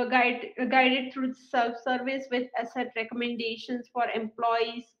 guided through self-service with asset recommendations for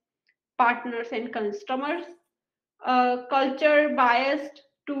employees, partners, and customers. Culture biased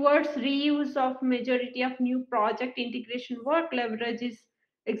towards reuse of majority of new project integration work leverages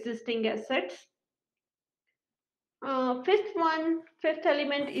existing assets. Fifth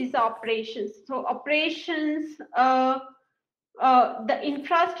element is operations. So operations, the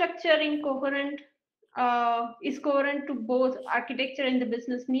infrastructure in coherent is coherent to both architecture and the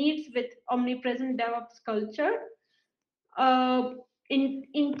business needs with omnipresent DevOps culture. Uh,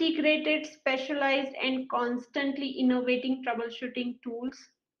 Integrated, specialized, and constantly innovating troubleshooting tools.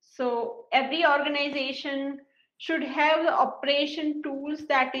 So every organization should have the operation tools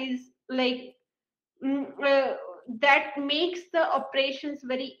that is like mm, uh, that makes the operations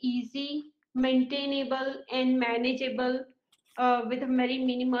very easy, maintainable, and manageable with very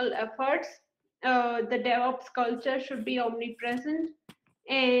minimal efforts. the DevOps culture should be omnipresent,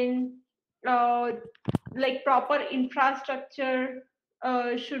 and uh, like proper infrastructure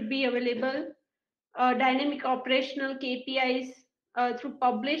should be available, dynamic operational KPIs through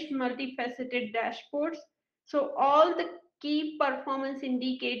published multifaceted dashboards. So all the key performance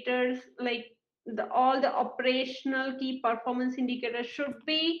indicators, like all the operational key performance indicators should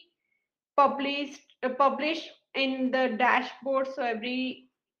be published in the dashboard, so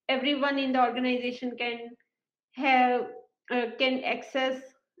everyone in the organization have can access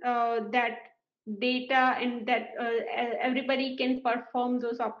that data, and that everybody can perform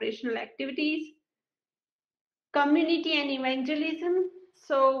those operational activities. Community and evangelism,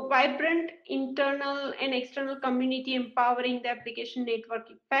 so vibrant internal and external community empowering the application network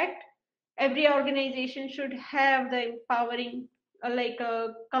effect. Every organization should have the empowering like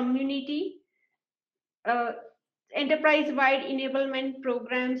a community. uh, Enterprise-wide enablement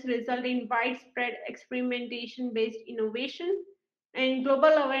programs result in widespread experimentation-based innovation and global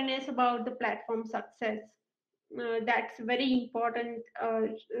awareness about the platform success. That's very important.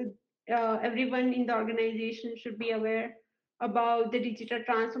 Everyone in the organization should be aware about the digital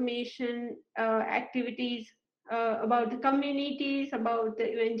transformation activities, about the communities, about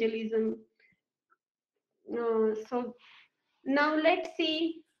the evangelism. So now let's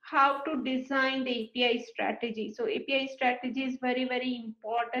see how to design the API strategy. So API strategy is very, very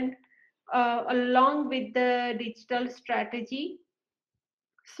important along with the digital strategy.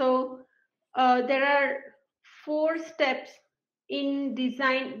 So there are 4 steps in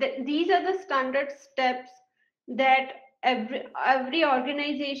design. These are the standard steps that every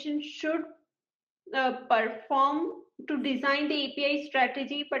organization should perform to design the API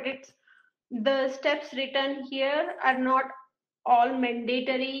strategy, but it's the steps written here are not all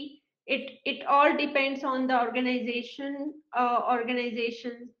mandatory. It all depends on the organization, uh,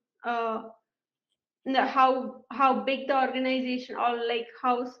 how big the organization, or like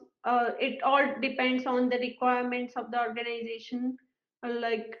how it all depends on the requirements of the organization,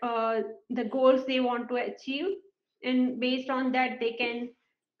 like the goals they want to achieve, and based on that they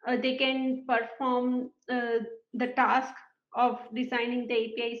can perform the task of designing the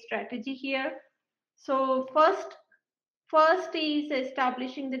API strategy here. So first is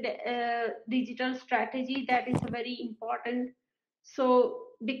establishing the digital strategy. That is very important. So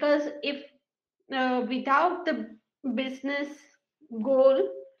because if without the business goal,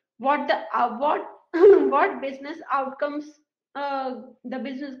 what the what what business outcomes the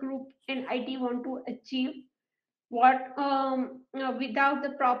business group and IT want to achieve, what without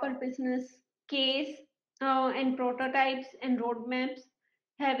the proper business case and prototypes and roadmaps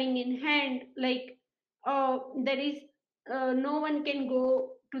having in hand, like there is no one can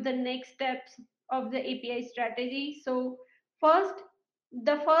go to the next steps of the API strategy. So first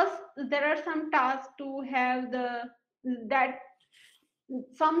first there are some tasks to have the that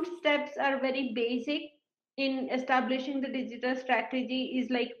some steps are very basic in establishing the digital strategy, is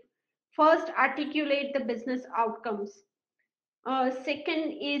like first articulate the business outcomes.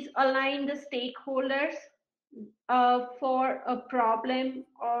 Second is align the stakeholders for a problem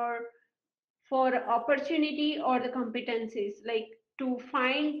or for opportunity or the competencies, like to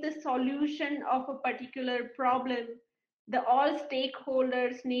find the solution of a particular problem. The all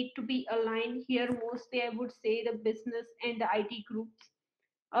stakeholders need to be aligned here. Mostly I would say the business and the IT groups.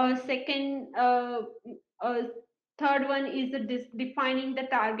 Second, uh, third one is the defining the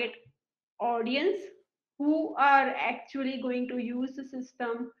target audience, who are actually going to use the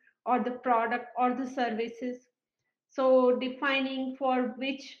system or the product or the services. So defining for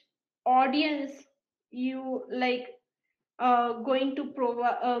which audience you like going to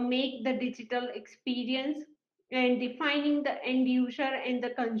make the digital experience, and defining the end user and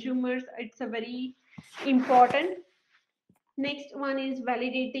the consumers, it's a very important. Next one is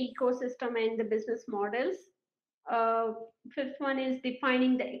validate the ecosystem and the business models. uh, Fifth one is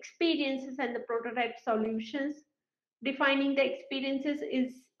defining the experiences and the prototype solutions. Defining the experiences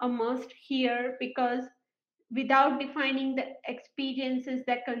is a must here, because without defining the experiences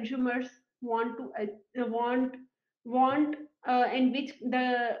that consumers want to want and which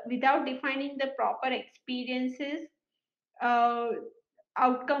the without defining the proper experiences, uh,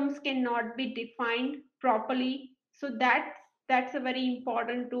 outcomes cannot be defined properly. So that's a very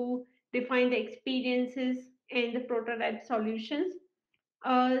important to define the experiences and the prototype solutions.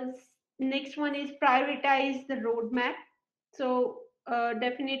 uh, Next one is prioritize the roadmap. So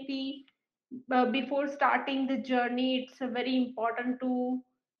definitely before starting the journey, it's very important to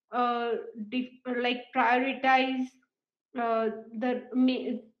uh, like prioritize the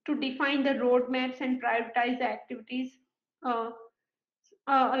to define the roadmaps and prioritize the activities uh,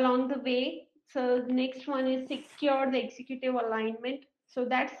 along the way. So next one is secure the executive alignment. So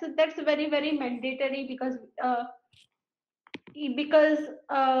that's very, very mandatory, because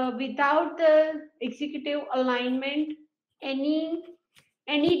without the executive alignment, any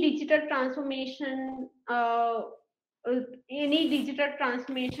digital transformation any digital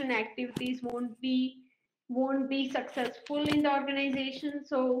transformation activities won't be successful in the organization.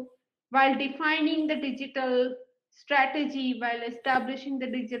 So while defining the digital strategy, while establishing the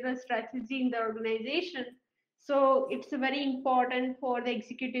digital strategy in the organization, so it's very important for the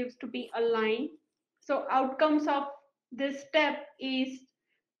executives to be aligned. So outcomes of this step is,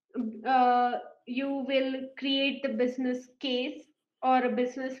 uh, you will create the business case or a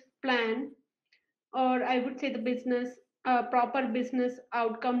business plan, or I would say the proper business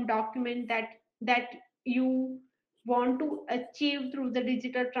outcome document that you want to achieve through the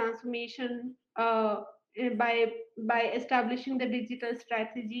digital transformation, by establishing the digital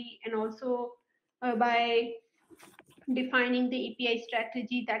strategy, and also by defining the API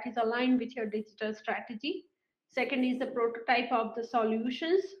strategy that is aligned with your digital strategy. Second is the prototype of the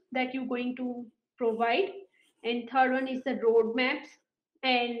solutions that you're going to provide. And third one is the roadmaps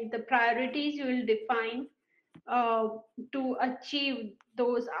and the priorities you will define uh, to achieve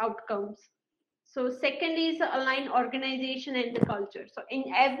those outcomes. So second is align organization and the culture. So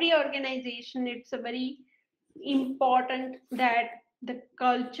in every organization, it's a very important that the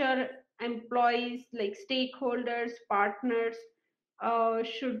culture, employees, like stakeholders, partners,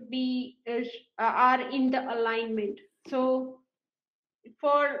 should be are in the alignment. So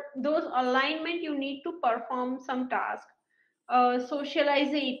for those alignment, you need to perform some task, socialize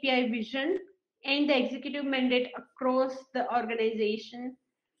the API vision and the executive mandate across the organization.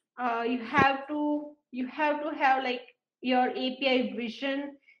 You have to have like your API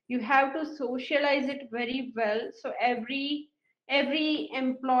vision. You have to socialize it very well. So every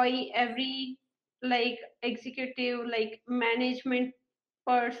employee, every like executive, like management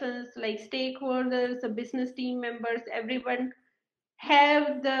persons, like stakeholders, the business team members, everyone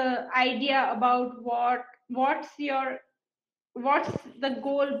have the idea about what's the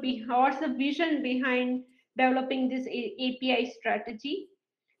goal what's the vision behind developing this API strategy.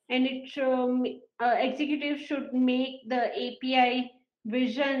 And executives should make the API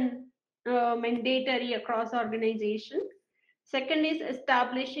vision mandatory across organization. Second is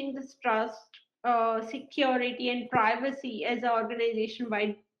establishing this trust, security, and privacy as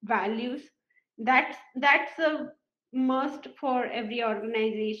organization-wide values. That's a must for every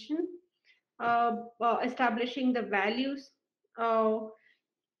organization. Establishing the values, uh,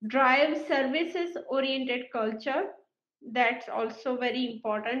 drive services oriented culture, that's also very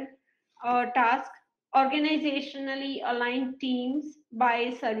important task. Organizationally aligned teams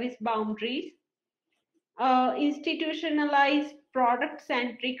by service boundaries, institutionalized product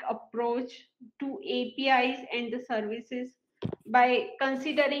centric approach to APIs and the services by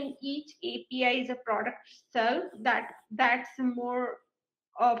considering each API as a product itself. That's more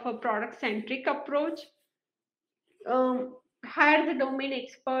of a product centric approach. Hire the domain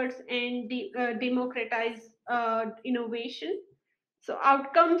experts and democratize innovation. So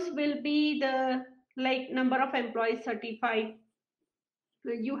outcomes will be the like number of employees certified.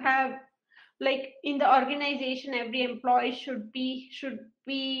 You have like in the organization, every employee should be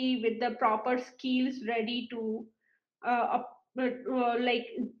with the proper skills ready to like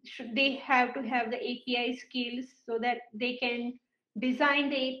they have to have the API skills so that they can design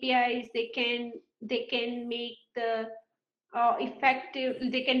the APIs. They can make the effective.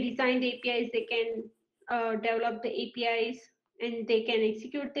 They can design the APIs. They can develop the APIs, and they can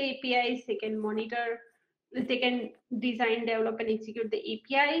execute the APIs. They can monitor. They can design, develop, and execute the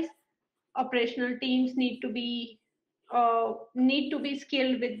APIs. Operational teams need to be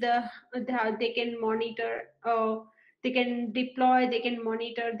skilled with the they can monitor, they can deploy, they can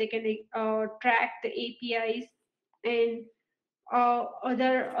monitor, they can track the APIs. And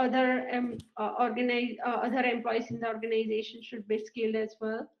other employees in the organization should be skilled as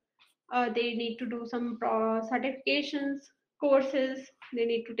well. They need to do some certifications, courses. They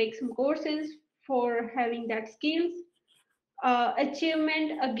need to take some courses for having that skills.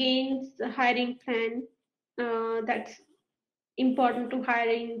 Achievement against the hiring plan. That's important to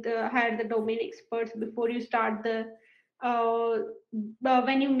hire the domain experts before you start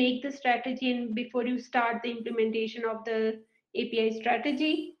when you make the strategy and before you start the implementation of the API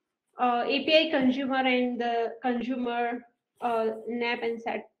strategy. API consumer and the consumer NAP and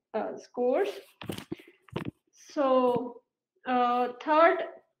SAT scores. So third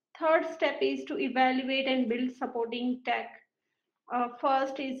step is to evaluate and build supporting tech.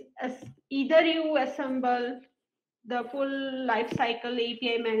 First is either you assemble the full life cycle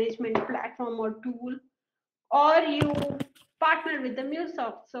API management platform or tool, or you partner with the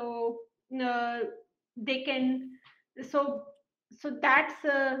MuleSoft. So they can, so that's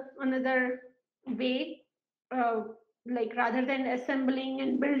another way, uh, like rather than assembling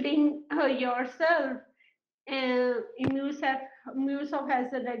and building yourself. MuleSoft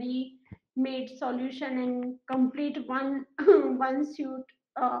has a ready-made solution and complete one one suite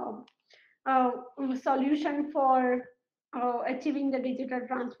uh, uh, solution for achieving the digital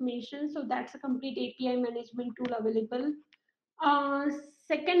transformation. So that's a complete API management tool available. Uh,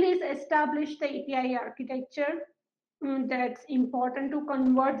 Second is establish the API architecture. That's important to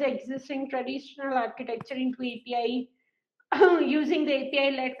convert the existing traditional architecture into API using the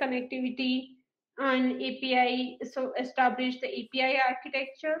API-led connectivity and API. So establish the API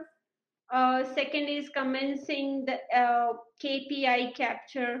architecture. Second is commencing the KPI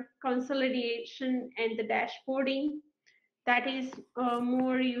capture, consolidation, and the dashboarding. That is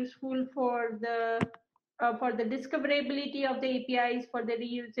more useful for the discoverability of the APIs, for the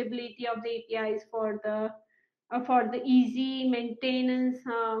reusability of the APIs, for the easy maintenance,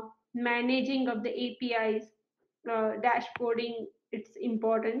 managing of the APIs, dashboarding. It's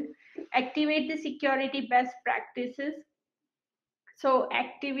important. Activate the security best practices. So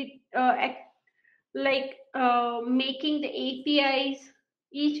making the APIs,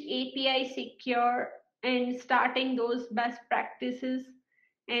 each API secure, and starting those best practices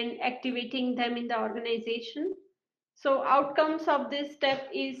and activating them in the organization. So outcomes of this step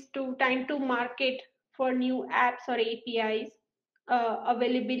is to time to market for new apps or APIs,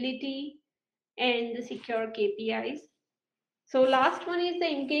 availability, and the secure KPIs. So last one is the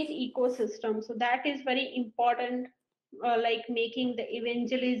engage ecosystem. So that is very important, like making the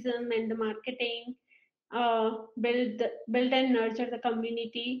evangelism and the marketing, build and nurture the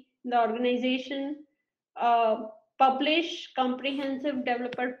community, the organization, uh, publish comprehensive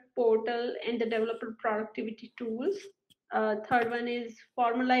developer portal and the developer productivity tools. Third one is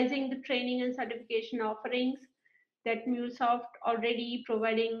formalizing the training and certification offerings, that MuleSoft already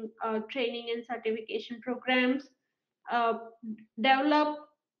providing training and certification programs. Uh, Develop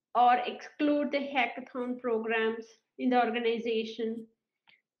or exclude the hackathon programs in the organization.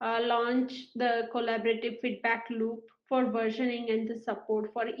 Launch the collaborative feedback loop for versioning and the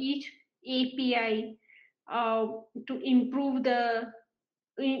support for each API, to improve the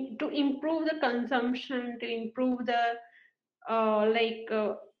consumption, to improve the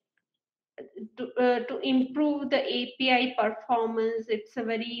to improve the API performance. It's a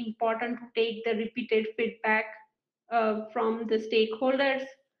very important to take the repeated feedback from the stakeholders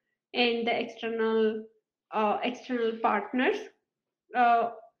and the external partners.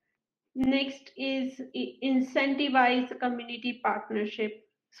 Uh, Next is incentivize the community partnership.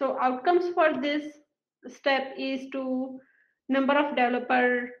 So outcomes for this step is to number of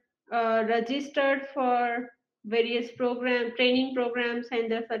developer registered for various training programs and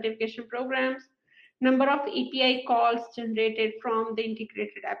the certification programs, number of API calls generated from the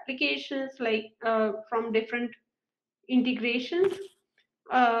integrated applications, like from different integrations,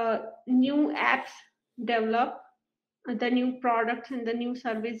 new apps developed, the new products and the new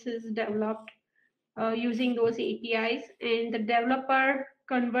services developed using those APIs, and the developer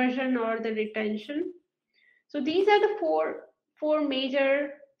conversion or the retention. So these are the four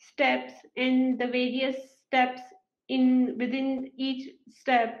major steps, and the various steps in within each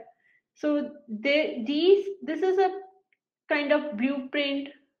step. So this is a kind of blueprint.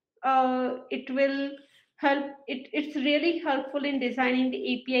 It will help. It's really helpful in designing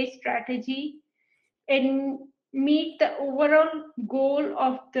the API strategy and meet the overall goal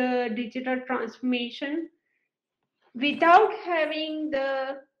of the digital transformation without having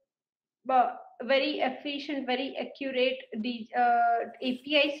the very efficient, very accurate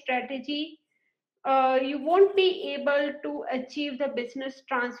API strategy. You won't be able to achieve the business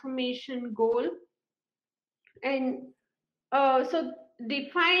transformation goal. And so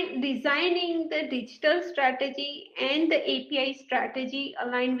designing the digital strategy and the API strategy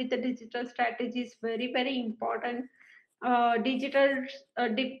aligned with the digital strategy is very, very important.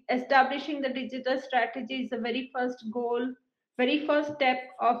 Establishing the digital strategy is the very first goal, very first step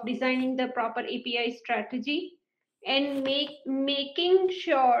of designing the proper API strategy, and making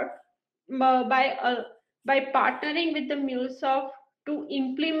sure by partnering with the MuleSoft to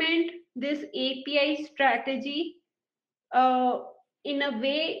implement this API strategy uh, in a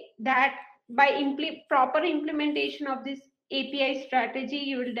way that by proper implementation of this API strategy,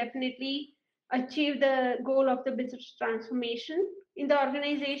 you will definitely achieve the goal of the business transformation in the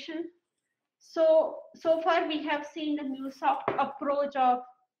organization. So far we have seen the MuleSoft approach of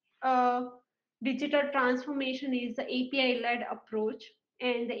uh, digital transformation is the API-led approach,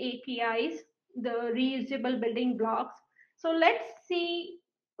 and the APIs, the reusable building blocks. So let's see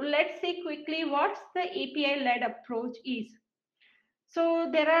quickly what's the API-led approach is. So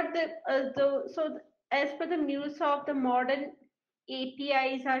there are as per the MuleSoft, the modern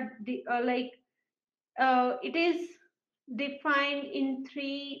APIs are it is defined in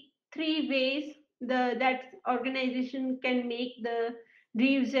three ways that organization can make the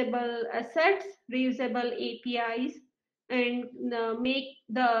reusable assets, reusable APIs, and make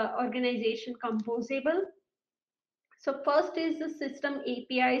the organization composable. So first is the system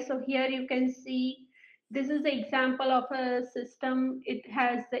API. So here you can see this is the example of a system. It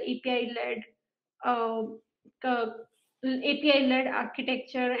has the API-led uh, uh, API-led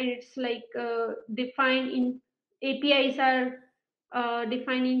architecture, and it's like defined in APIs are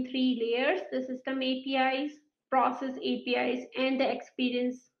defined in three layers: the system APIs, process APIs, and the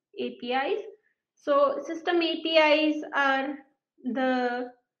experience APIs. So system APIs are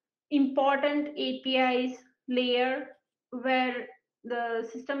the important APIs layer where the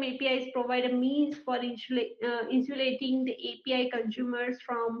system APIs provide a means for insulating the API consumers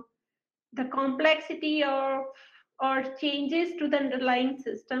from the complexity or changes to the underlying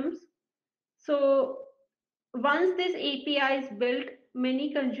systems. So once this API is built,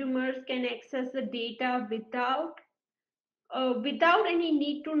 many consumers can access the data without any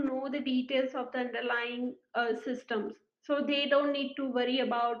need to know the details of the underlying systems. So they don't need to worry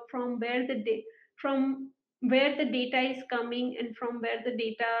about from where the data is coming and from where the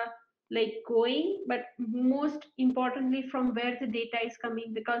data like going, but most importantly from where the data is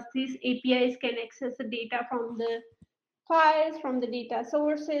coming, because these APIs can access the data from the files, from the data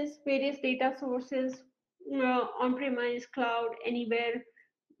sources, various data sources, on-premise, cloud, anywhere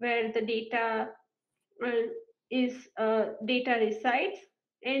where the data uh, data resides.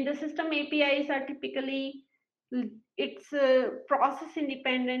 And the system APIs are typically it's process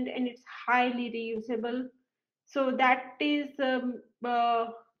independent and it's highly reusable. So that is the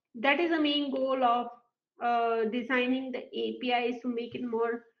main goal of designing the APIs to make it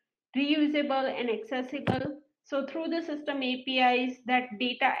more reusable and accessible. So through the system APIs, that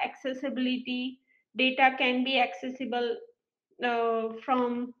data can be accessible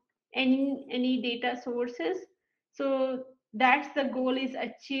from any data sources. So that's the goal is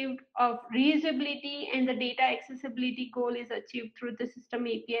achieved of reusability, and the data accessibility goal is achieved through the system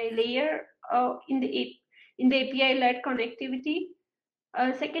API layer in the API-led connectivity.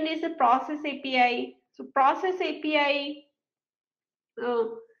 Second is the process API. So process API uh,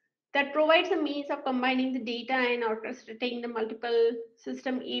 that provides a means of combining the data and orchestrating the multiple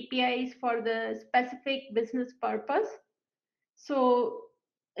system APIs for the specific business purpose. So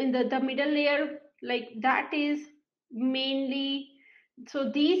in the middle layer, like that is mainly, so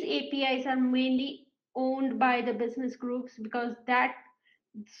these APIs are mainly owned by the business groups, because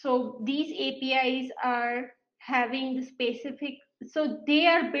so these APIs are having the specific, so they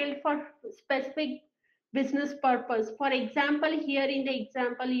are built for specific business purpose. For example, here in the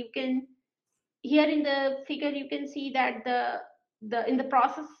example, here in the figure, you can see that the in the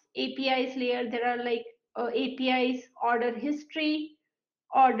process APIs layer, there are like APIs order history,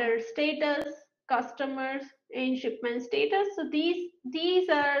 order status, customers, and shipment status. So these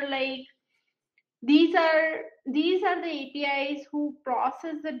are like these are the APIs who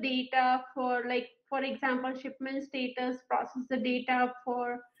process the data for, like, for example, shipment status process the data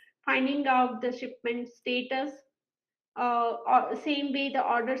for finding out the shipment status. Same way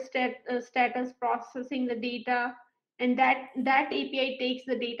the status processing the data, and that API takes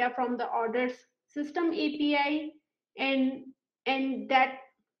the data from the orders system API, and that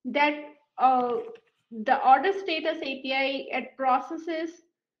uh, the order status API it processes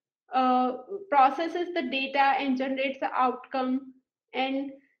the data and generates the outcome.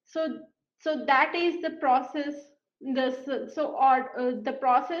 And so that is the process, the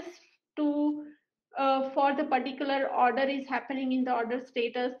process to for the particular order is happening in the order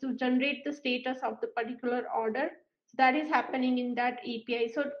status to generate the status of the particular order. That is happening in that API.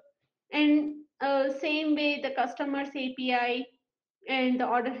 So and same way the customers API and the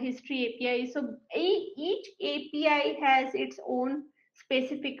order history API. So each API has its own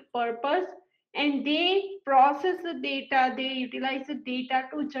specific purpose, and they process the data, they utilize the data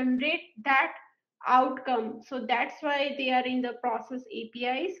to generate that outcome. So that's why they are in the process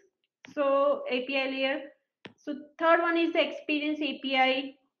APIs. So API layer. So third one is the experience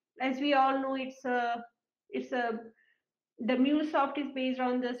API. As we all know, it's a the MuleSoft is based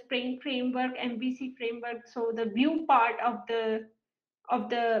on the Spring framework, MVC framework. So the view part of the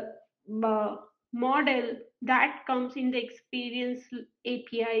model that comes in the experience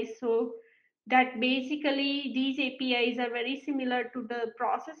API. So that basically these APIs are very similar to the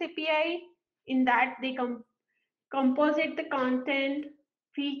process API in that they composite the content,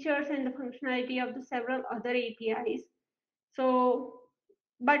 features, and the functionality of the several other APIs. So,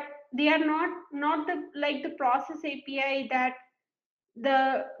 but they are not the like the process API that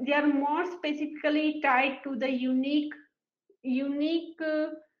they are more specifically tied to the unique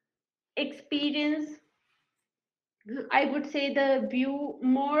experience. I would say the view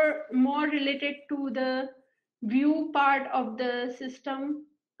more related to the view part of the system,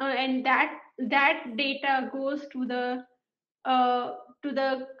 and that data goes uh, to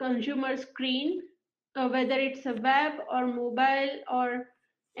the consumer screen, whether it's a web or mobile or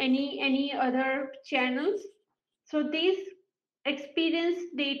any other channels. So these experience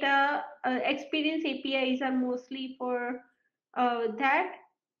APIs are mostly for that.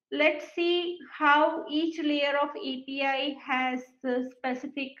 Let's see how each layer of API has the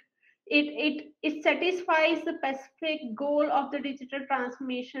specific, it satisfies the specific goal of the digital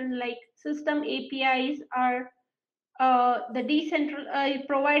transformation. Like system APIs are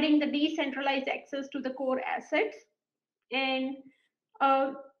providing the decentralized access to the core assets, and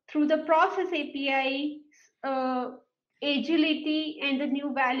uh, through the process API, agility and the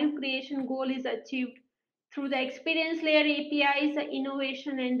new value creation goal is achieved. Through the experience layer APIs, the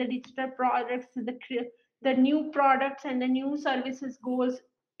innovation and the digital products, the new products and the new services goals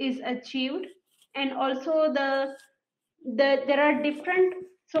is achieved. And also there are different,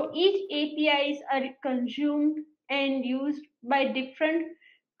 so each APIs are consumed and used by different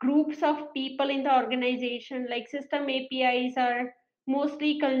groups of people in the organization. Like system APIs are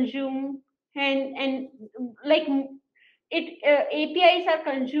mostly consumed, and like it APIs are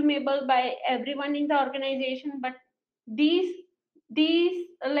consumable by everyone in the organization, but these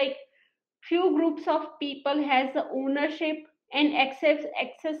like few groups of people has the ownership and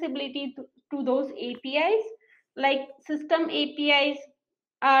accessibility to those APIs. Like system APIs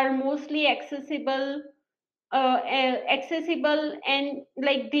are mostly accessible, and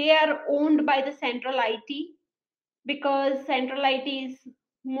like they are owned by the central IT, because central IT is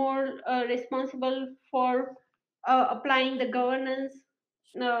more responsible for applying the governance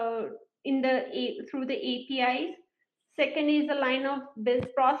uh, through the APIs. Second is the line of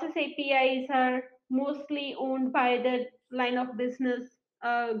process APIs are mostly owned by the line of business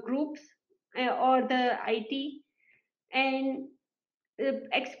groups or the IT, and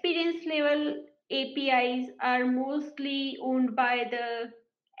experience level APIs are mostly owned by the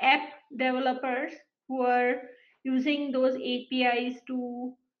app developers who are using those APIs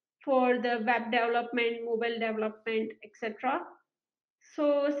for the web development, mobile development, etc.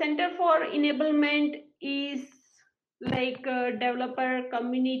 So Center for Enablement is like developer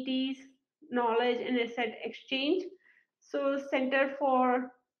communities, knowledge and asset exchange. So Center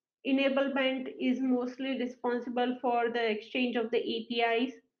for Enablement is mostly responsible for the exchange of the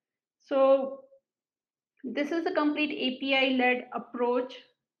APIs. So this is a complete API-led approach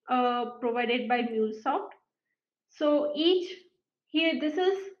provided by MuleSoft. So each here, this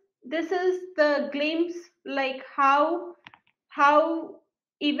is the glimpse like how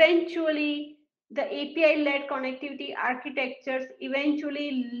eventually the API-led connectivity architectures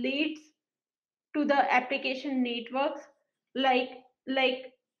eventually leads to the application networks. Like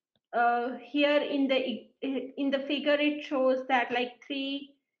here in the figure, it shows that like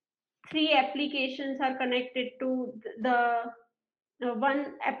three applications are connected to the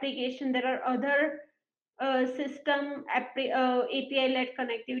one application. There are other API-led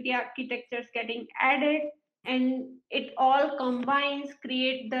connectivity architectures getting added, and it all combines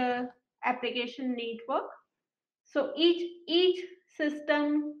create the application network. So each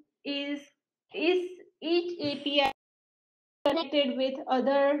system is each API connected with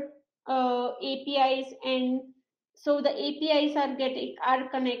other APIs, and so the APIs are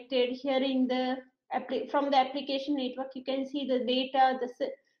connected here in the from the application network. You can see the data,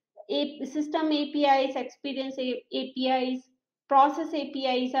 system APIs, experience APIs, process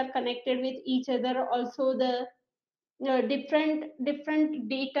APIs are connected with each other. Also, the different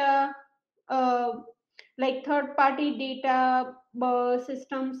data, uh, like third-party data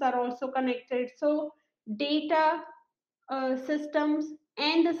systems are also connected. So, data systems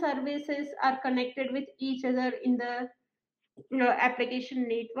and the services are connected with each other in the application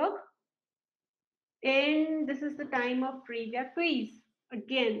network. And this is the time of trivia quiz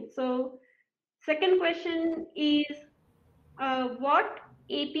again. So second question is, what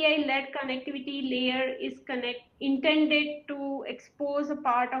API-led connectivity layer is intended to expose a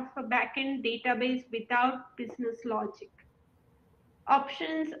part of a backend database without business logic?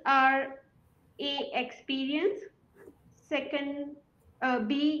 Options are A, experience, second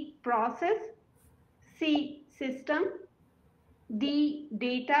B, process, C, system, D,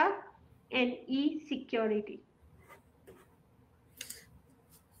 data, and E, security.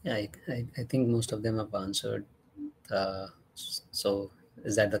 Yeah, I think most of them have answered. So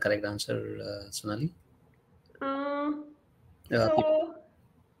is that the correct answer, Sonali? Uh, Uh, so,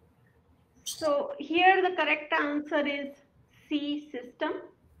 so here the correct answer is C, system.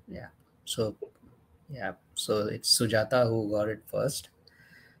 yeah. So yeah. So it's Sujata who got it first.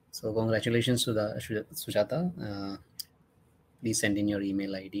 So congratulations, Sujata. Please send in your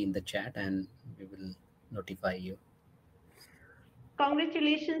email ID in the chat, and we will notify you.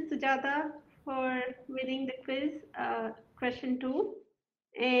 Congratulations, Sujata, for winning the quiz, question 2.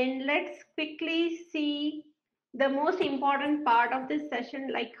 And let's quickly see the most important part of this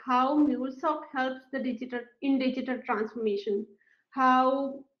session, like how MuleSoft helps the digital transformation,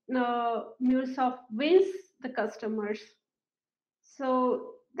 how MuleSoft wins the customers.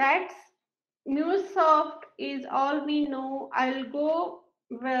 So that's MuleSoft is all we know. I'll go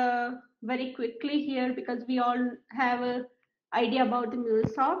very quickly here because we all have a idea about the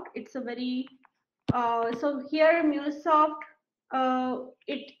MuleSoft. It's a very so here MuleSoft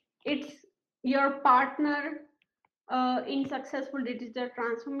it's your partner in successful digital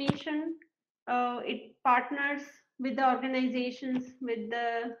transformation. It partners with the organizations, with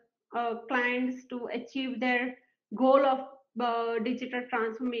the clients to achieve their goal of digital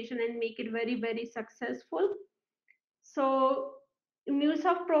transformation and make it very, very successful. So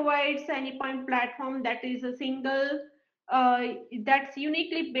MuleSoft provides Anypoint platform that is a single, that's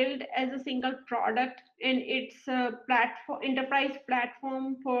uniquely built as a single product, and it's a platform, enterprise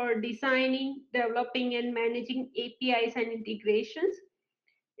platform for designing, developing, and managing APIs and integrations.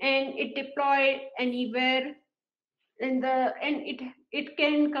 And it deploy anywhere and it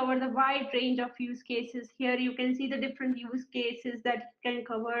can cover the wide range of use cases. Here you can see the different use cases that it can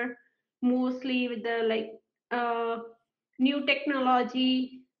cover, mostly with the uh, new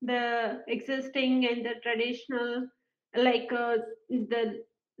technology, the existing and the traditional, like the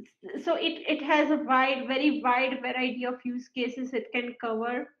so it has a very wide variety of use cases it can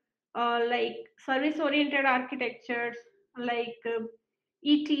cover, like service oriented architectures, like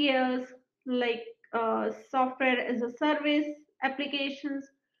ETLs, like software as a service applications,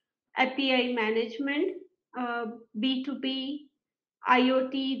 API management, B2B,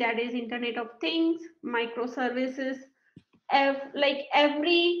 IoT, that is Internet of Things, microservices, like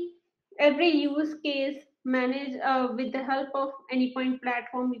every use case manage with the help of Anypoint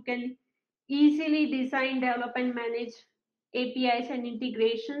platform. You can easily design, develop, and manage APIs and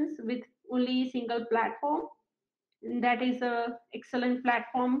integrations with only single platform. And that is a excellent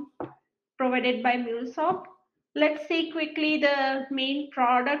platform provided by MuleSoft. Let's see quickly the main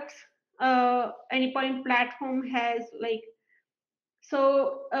products Anypoint platform has. Like,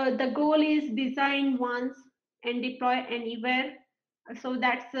 so the goal is design once and deploy anywhere. So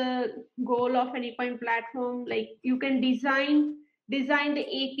that's the goal of Anypoint platform. Like, you can design the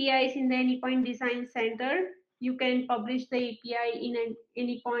APIs in the Anypoint Design Center. You can publish the API in an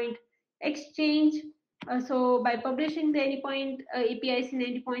Anypoint Exchange. So by publishing the Anypoint APIs in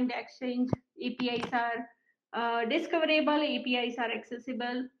Anypoint Exchange, APIs are discoverable, APIs are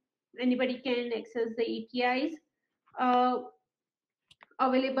accessible. Anybody can access the APIs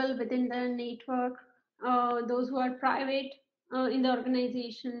available within the network. Those who are private in the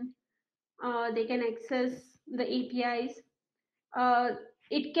organization, they can access the APIs.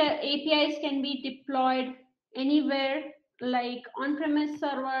 APIs can be deployed anywhere, like on-premise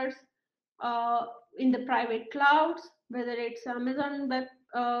servers, uh, in the private clouds, whether it's Amazon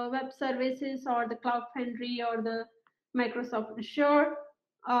Web Services or the Cloud Foundry or the Microsoft Azure.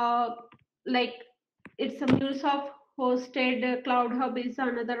 Like, it's a MuleSoft hosted Cloud Hub is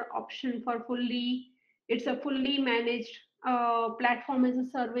another option for it's a fully managed platform as a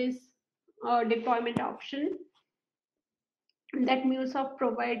service deployment option that MuleSoft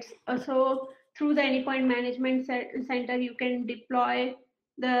provides. So through the Anypoint Management Center, you can deploy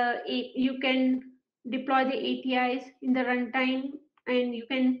the APIs in the runtime, and you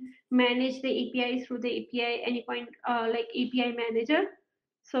can manage the APIs through the API Anypoint like API Manager.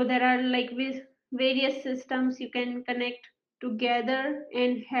 So there are like with various systems you can connect together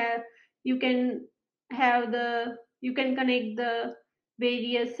and you can you can connect the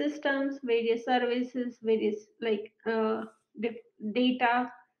various systems, various services, various like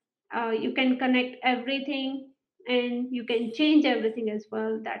data. You can connect everything and you can change everything as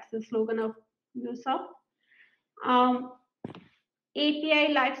well. That's the slogan of MuleSoft. Um,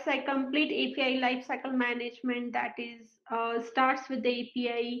 API lifecycle, complete API lifecycle management, that is starts with the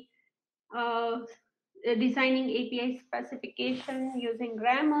API designing API specification using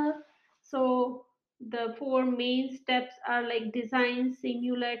grammar. So the 4 main steps are like design,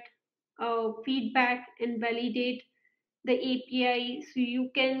 simulate, feedback, and validate the API. So you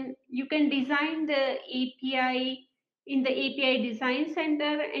can design the API in the API design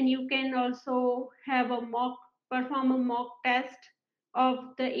center, and you can also have a perform a mock test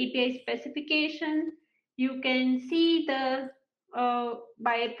of the API specification. You can see the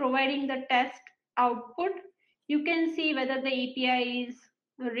by providing the test output, you can see whether the API is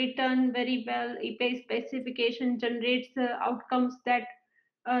written very well. API specification generates the outcomes that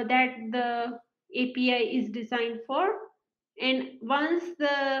that the API is designed for. And once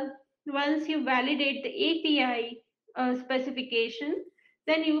you validate the API specification,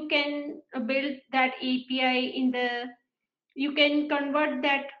 then you can build that API in the, you can convert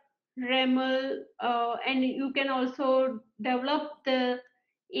that REML, and you can also develop the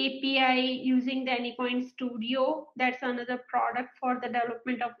API using the Anypoint Studio. That's another product for the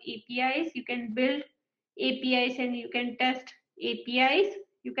development of APIs. You can build APIs and you can test APIs.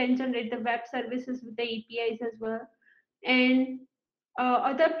 You can generate the web services with the APIs as well. And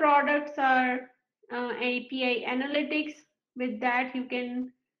other products are API analytics. With that, you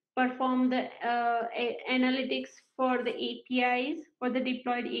can perform the analytics for the APIs, for the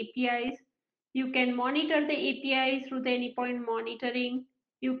deployed APIs. You can monitor the APIs through the Anypoint monitoring.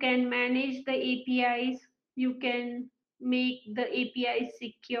 You can manage the APIs. You can make the APIs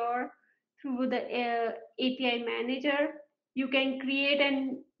secure through the API manager. You can create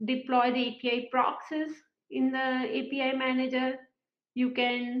and deploy the API proxies in the API manager. You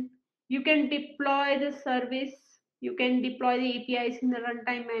can deploy the service. You can deploy the APIs in the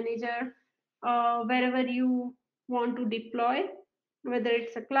runtime manager wherever you want to deploy, whether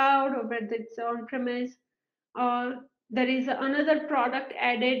it's a cloud or whether it's on premise. There is another product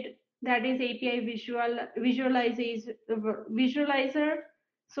added, that is API visualizer.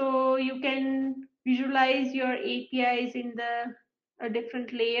 So you can visualize your APIs in the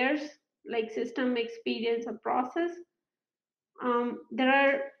different layers like system, experience, or process. There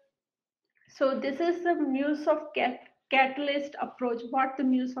are, so this is the MuleSoft Catalyst approach. What the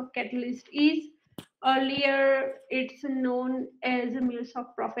MuleSoft Catalyst is, earlier it's known as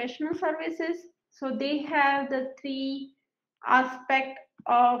MuleSoft Professional Services. So they have the 3 aspect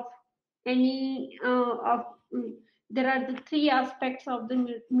of any there are the 3 aspects of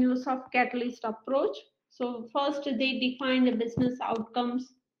the MuleSoft Catalyst approach. So first they define the business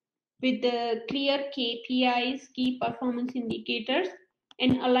outcomes with the clear KPIs, key performance indicators,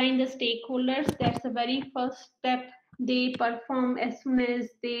 and align the stakeholders. That's the very first step they perform as soon as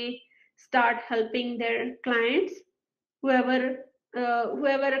they start helping their clients. Whoever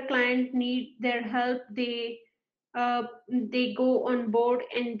a client need their help, they go on board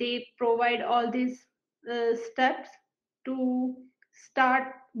and they provide all these steps to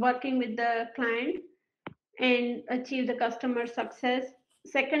start working with the client and achieve the customer success.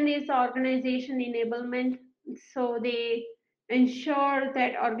 Second is organization enablement. So they ensure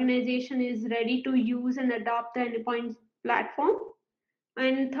that organization is ready to use and adopt the Anypoint platform.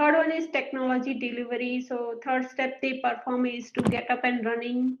 And third one is technology delivery. So third step they perform is to get up and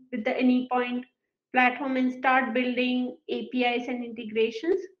running with the Anypoint platform and start building APIs and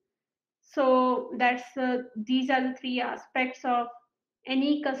integrations. So that's these are the 3 aspects of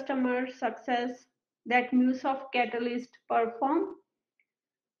any customer success that MuleSoft Catalyst perform.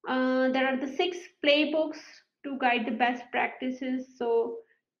 There are the 6 playbooks to guide the best practices. So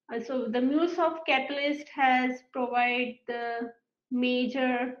the MuleSoft Catalyst has provided the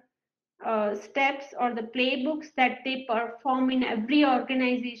major steps or the playbooks that they perform in every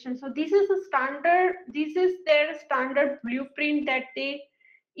organization. So this is a standard, this is their standard blueprint that they,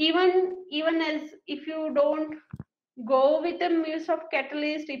 even as if you don't go with the MuleSoft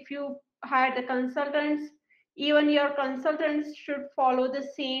Catalyst, if you hire the consultants, even your consultants should follow the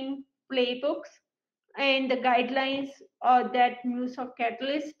same playbooks and the guidelines that MuleSoft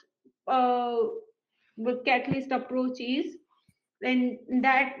Catalyst with Catalyst approach is, and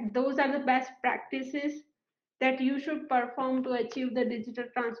that those are the best practices that you should perform to achieve the digital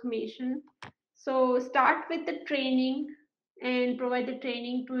transformation. So start with the training and provide the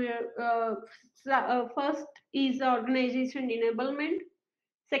training to your first is organization enablement,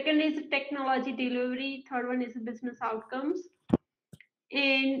 second is technology delivery, third one is business outcomes.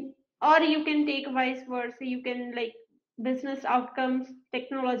 And or you can take vice versa, you can like business outcomes,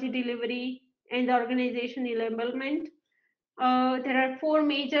 technology delivery, and the organization enablement. There are 4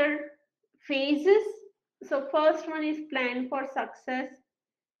 major phases. So first one is plan for success.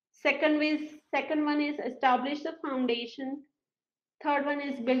 Second one is establish the foundation. Third one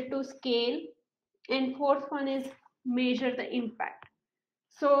is build to scale. And fourth one is measure the impact.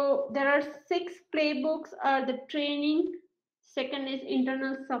 So there are 6 playbooks are the training, second is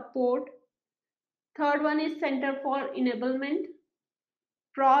internal support, third one is center for enablement,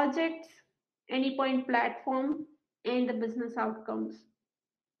 projects, anypoint platform, and the business outcomes.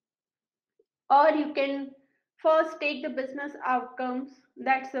 Or you can first take the business outcomes.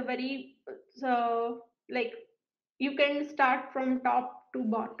 That's a very, so like, you can start from top to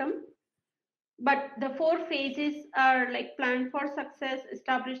bottom, but the 4 phases are like plan for success,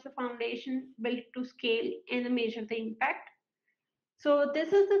 establish the foundation, build to scale, and measure the impact. So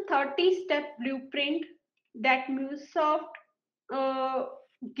this is the 30-step blueprint that MuleSoft uh,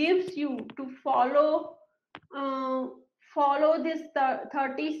 gives you to uh, follow this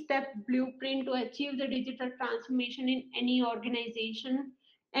 30-step blueprint to achieve the digital transformation in any organization.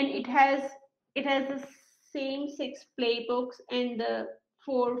 And it has the same 6 playbooks and the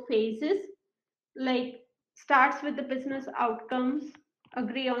 4 phases, like starts with the business outcomes,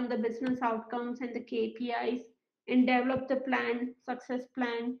 agree on the business outcomes and the KPIs, and develop the plan, success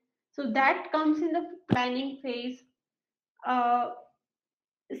plan. So that comes in the planning phase. uh,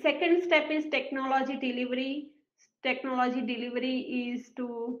 Second step is technology delivery. Technology delivery is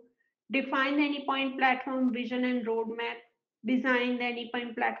to define the anypoint platform vision and roadmap, design the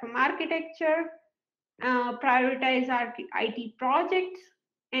anypoint platform architecture, prioritize our IT projects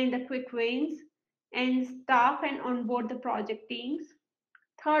and the quick wins, and staff and onboard the project teams.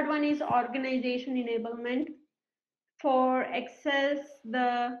 Third one is organization enablement. For access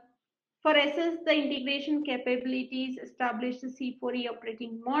the for assess the integration capabilities, establish the C4E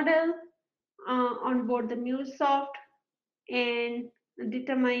operating model, onboard the MuleSoft, and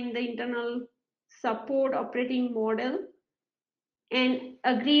determine the internal support operating model, and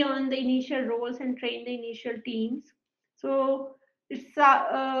agree on the initial roles and train the initial teams. So it's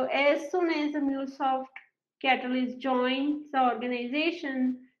as soon as the MuleSoft Catalyst joins the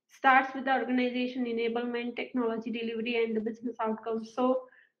organization, starts with the organization enablement, technology delivery, and the business outcomes. So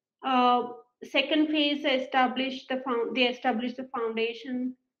uh, second phase they establish the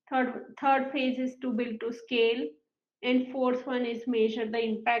foundation. Third phase is to build to scale, and fourth one is measure the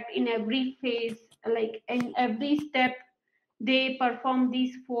impact. In every phase, like in every step, they perform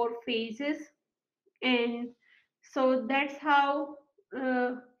these 4 phases. And so that's how,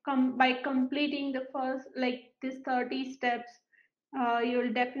 by completing the first, like this 30 steps,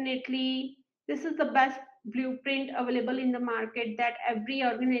 you'll definitely, this is the best blueprint available in the market that every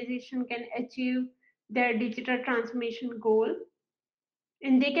organization can achieve their digital transformation goal,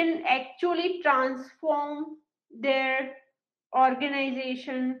 and they can actually transform their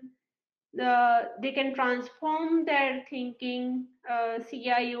organization. They can transform their thinking,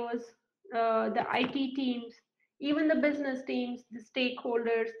 CIOs, the IT teams, even the business teams, the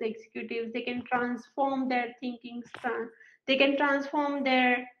stakeholders, the executives. They can transform their thinking. They can transform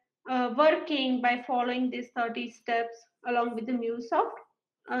their working by following these 30 steps along with the MuleSoft.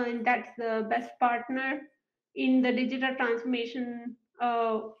 And that's the best partner in the digital transformation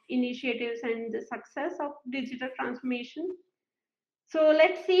initiatives and the success of digital transformation. So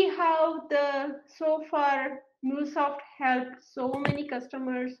let's see how so far MuleSoft helped so many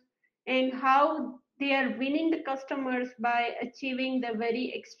customers and how they are winning the customers by achieving the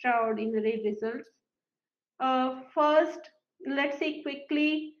very extraordinary results. First, let's see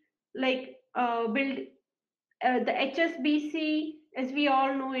quickly, like build the HSBC. As we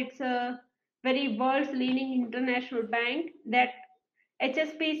all know, it's a very world's leading international bank. That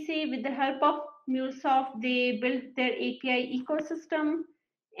HSBC, with the help of MuleSoft, they built their API ecosystem,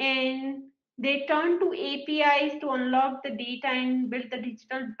 and they turn to APIs to unlock the data and build the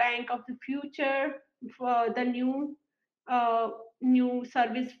digital bank of the future for the new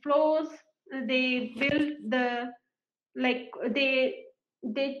service flows. They build the, like they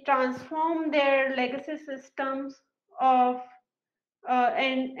transform their legacy systems of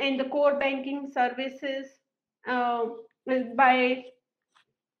and the core banking services uh, by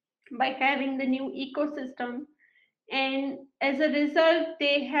having the new ecosystem. And as a result,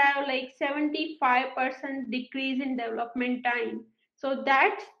 they have like 75% decrease in development time. So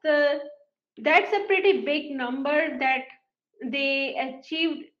that's a pretty big number that they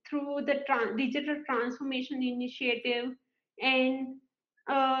achieved through the digital transformation initiative. And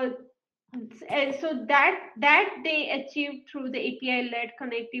uh, and so that they achieved through the API led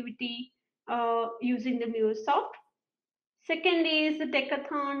connectivity using the MuleSoft. Second is the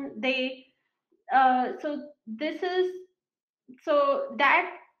decathlon. They so this is so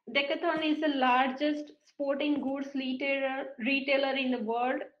that Decathlon is the largest sporting goods retailer in the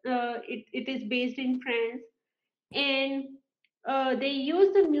world. It is based in France, and They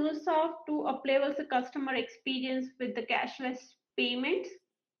use the MuleSoft to uplevels the customer experience with the cashless payments,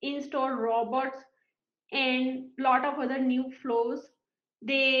 in-store robots, and lot of other new flows.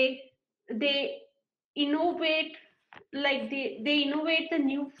 They innovate, like they innovate the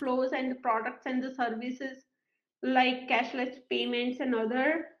new flows and the products and the services like cashless payments and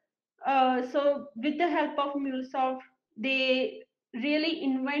other. So with the help of MuleSoft, they really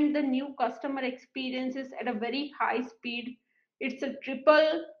invent the new customer experiences at a very high speed. It's a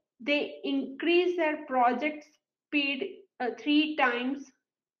triple. They increase their project speed 3 times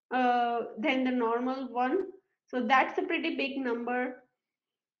than the normal one. So that's a pretty big number.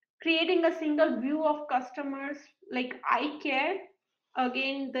 Creating a single view of customers like I care.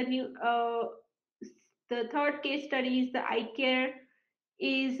 Again, the third case study is the I care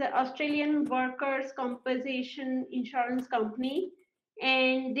is the Australian workers compensation insurance company,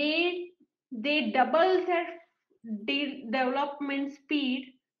 and they double their development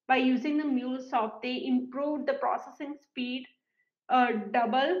speed by using the MuleSoft. They improved the processing speed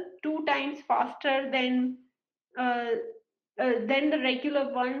double, 2 times faster uh, than the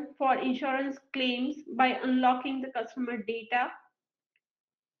regular one for insurance claims by unlocking the customer data.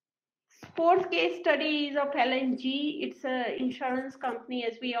 Fourth case study is of LNG. It's an insurance company,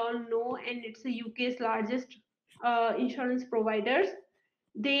 as we all know, and it's the UK's largest insurance providers.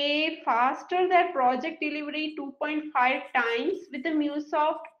 They faster their project delivery 2.5 times with the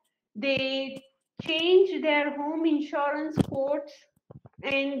MuleSoft. They change their home insurance quotes,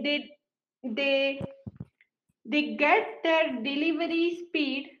 and they they get their delivery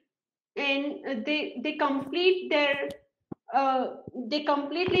speed, and they complete their they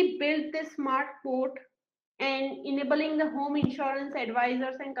completely built the smart quote and enabling the home insurance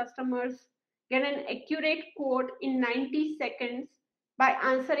advisors and customers get an accurate quote in 90 seconds by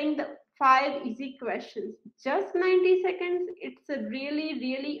answering the 5 easy questions. Just 90 seconds. It's a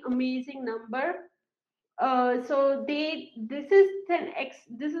really amazing number. So this is the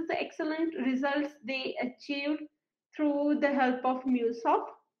excellent results they achieved through the help of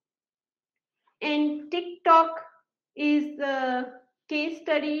MuleSoft. And TikTok is the case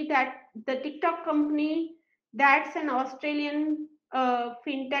study that the TikTok company, that's an Australian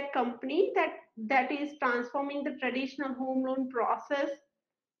fintech company that is transforming the traditional home loan process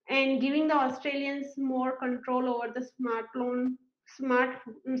and giving the Australians more control over the smarter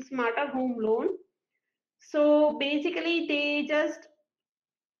home loan. So basically, they just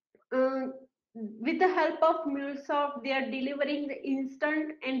uh, with the help of MuleSoft, they are delivering the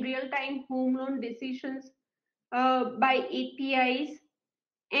instant and real-time home loan decisions by APIs.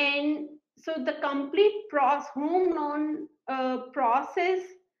 And so the complete home loan process,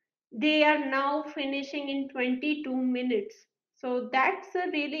 they are now finishing in 22 minutes. So that's a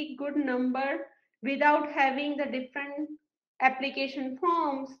really good number. Without having the different application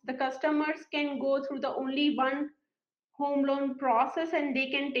forms, the customers can go through the only one home loan process and they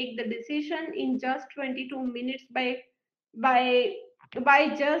can take the decision in just 22 minutes by by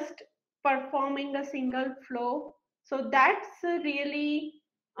just performing a single flow. So that's a really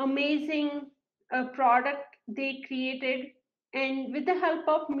amazing product they created, and with the help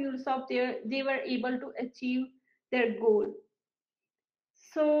of MuleSoft they were able to achieve their goal.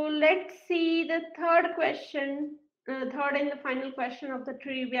 So let's see the third question, third and the final question of the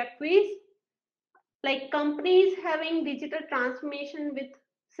trivia quiz. Like companies having digital transformation with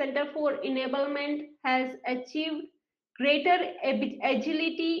Center for Enablement has achieved greater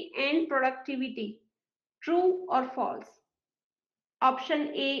agility and productivity. True or false?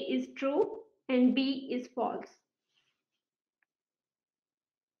 Option A is true and B is false.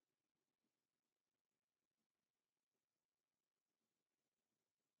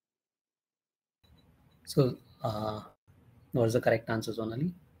 So, what is the correct answer,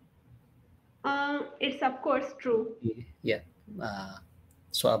 Sonali? It's of course true. Yeah.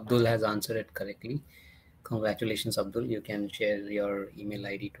 So Abdul has answered it correctly. Congratulations, Abdul. You can share your email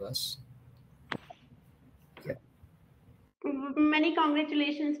ID to us. Yep. Many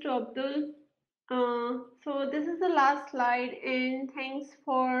congratulations to Abdul. So this is the last slide, and thanks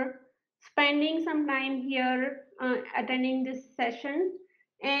for spending some time here attending this session.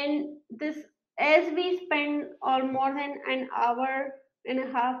 And this, as we spend all more than an hour and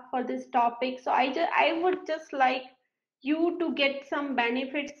a half for this topic, so I would just like you to get some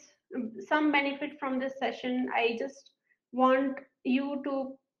benefits, some benefit from this session. I just want you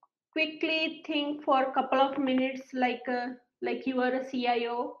to quickly think for a couple of minutes like you are a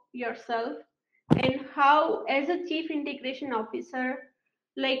CIO yourself, and how as a chief integration officer,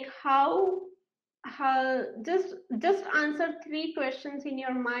 like how just answer 3 questions in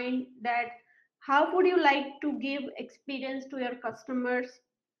your mind, that How would you like to give experience to your customers?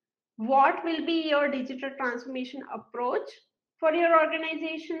 What will be your digital transformation approach for your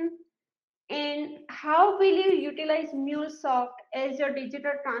organization? And how will you utilize MuleSoft as your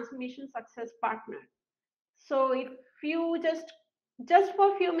digital transformation success partner? So if you just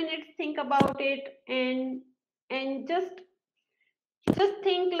for a few minutes think about it, and just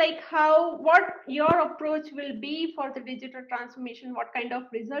think like how what your approach will be for the digital transformation, what kind of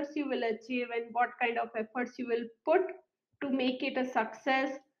results you will achieve, and what kind of efforts you will put to make it a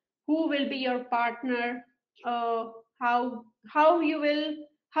success, who will be your partner, uh, how you will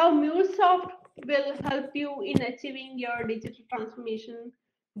how MuleSoft will help you in achieving your digital transformation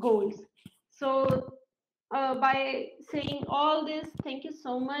goals. So by saying all this, thank you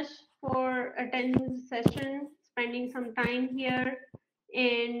so much for attending the session, spending some time here,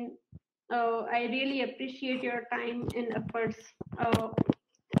 and I really appreciate your time and efforts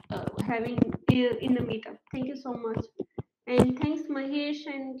having in the meetup. Thank you so much. And thanks Mahesh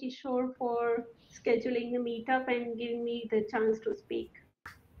and Kishore for scheduling the meetup and giving me the chance to speak.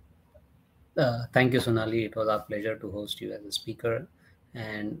 Thank you, Sonali. It was our pleasure to host you as a speaker,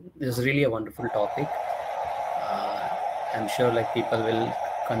 and this is really a wonderful topic. I'm sure like people will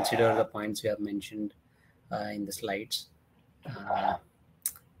consider the points you have mentioned in the slides.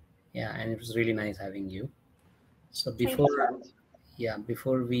 Yeah, and it was really nice having you. So before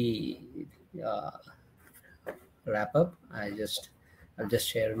we wrap up, I'll just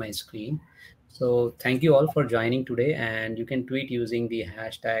share my screen. So thank you all for joining today, and you can tweet using the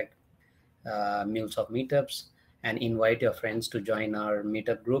hashtag MuleSoft Meetups and invite your friends to join our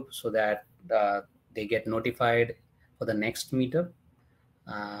meetup group so that they get notified for the next meetup,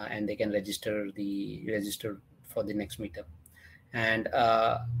 and they can register for the next meetup. And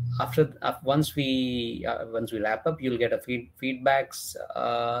after once we wrap up, you'll get a feedbacks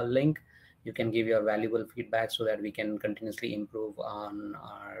link. You can give your valuable feedback so that we can continuously improve on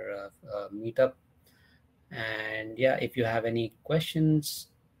our meetup. And yeah, if you have any questions,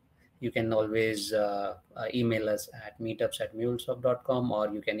 you can always email us at meetups@mulesoft.com,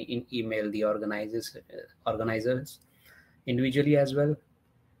 or you can email the organizers individually as well.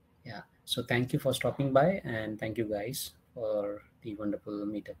 Yeah. So thank you for stopping by, and thank you guys for the wonderful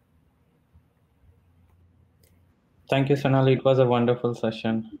meetup. Thank you, Sonali. It was a wonderful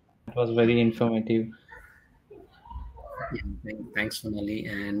session. It was very informative. Yeah, thanks, Sonali,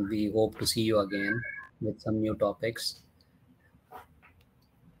 and we hope to see you again with some new topics.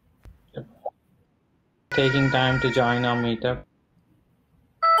 Taking time to join our meetup.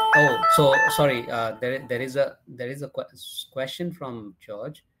 Oh, so sorry. There is a question from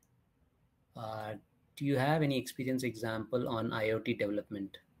George. Do you have any experience example on IoT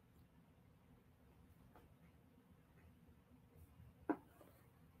development?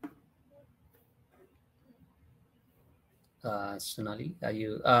 Sonali, are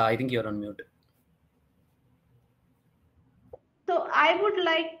you? I think you're on mute. So I would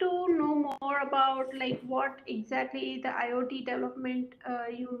like to know more about like what exactly the IoT development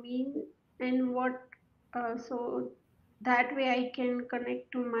you mean, and what so that way I can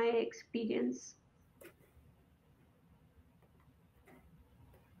connect to my experience.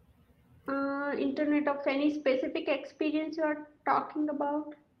 Internet of any specific experience you are talking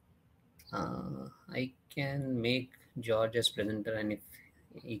about? I can make George as presenter, and if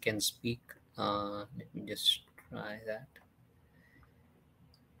he can speak, let me just try that.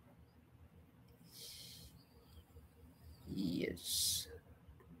 Yes.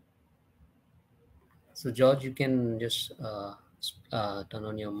 So George, you can just turn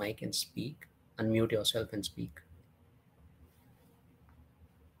on your mic and speak, unmute yourself and speak.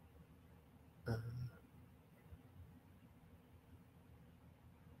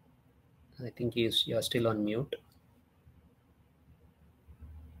 I think you're still on mute.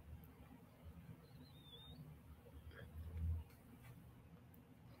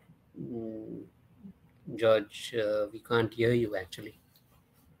 George, we can't hear you actually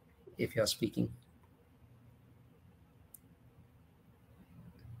if you're speaking.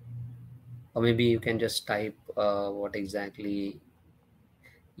 Or maybe you can just type what exactly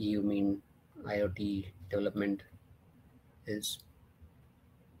you mean IoT development is.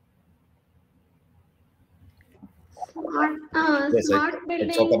 Yes, Smart I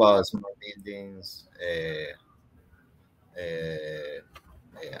building. talk about smart buildings,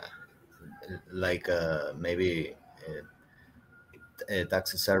 yeah, like maybe a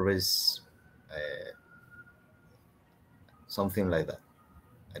taxi service, something like that.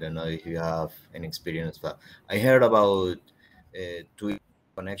 I don't know if you have any experience, but I heard about Twitter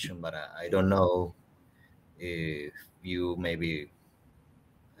connection, but I don't know if you maybe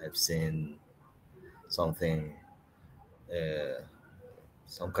have seen something,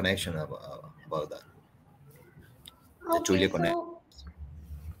 some connection about that. The Okay, Twilio Connect. so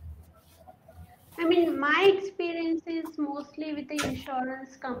I mean, my experience is mostly with the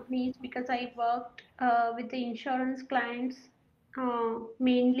insurance companies because I worked with the insurance clients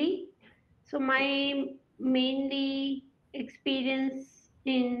mainly. So my mainly experience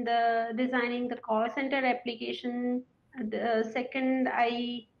in the designing the call center application. The second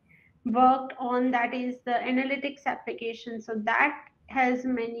I worked on that is the analytics application. So that has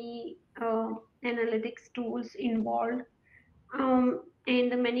many analytics tools involved,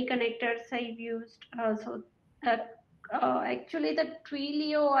 and the many connectors I've used. Uh, Actually, the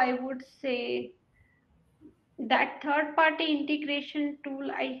Twilio, I would say that third party integration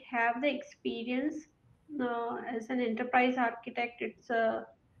tool, I have the experience as an enterprise architect. It's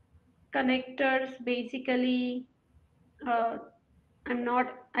connectors basically. Uh, I'm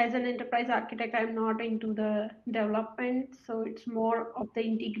not, as an enterprise architect, I'm not into the development, so it's more of the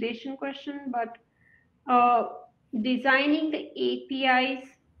integration question. But uh, designing the APIs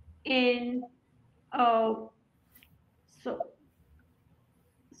and uh, so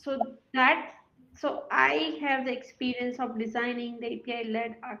so that so I have the experience of designing the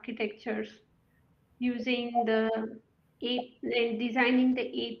API-led architectures using and designing the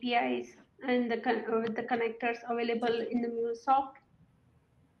APIs and with the connectors available in the MuleSoft.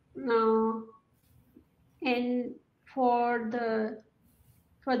 And for the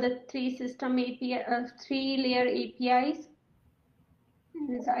three system API, 3-layer APIs,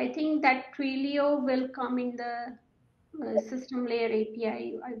 and so I think that Twilio will come in the system layer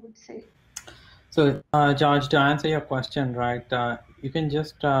API, I would say. So, George, to answer your question, right, you can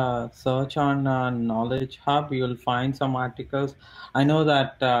just search on Knowledge Hub. You'll find some articles. I know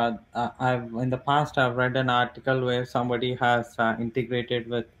that I've in the past I've read an article where somebody has integrated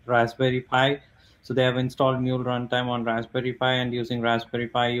with Raspberry Pi. So they have installed Mule runtime on Raspberry Pi, and using Raspberry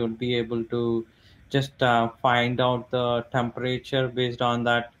Pi, you'll be able to just find out the temperature. Based on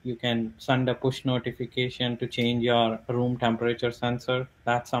that, you can send a push notification to change your room temperature sensor.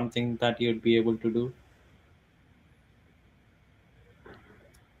 That's something that you'd be able to do.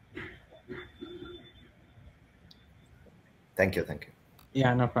 Thank you. Thank you.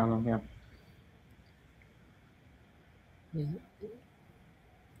 Yeah, no problem. Yeah. Yeah.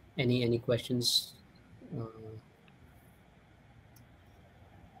 Any questions?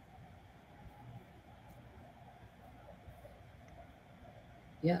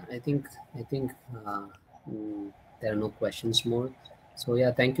 Yeah, I think there are no questions more. So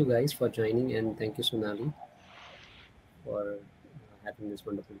yeah, thank you guys for joining, and thank you Sonali for having this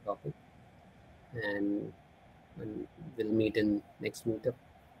wonderful topic. And we'll meet in next meetup.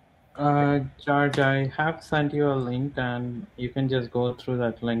 George, I have sent you a link, and you can just go through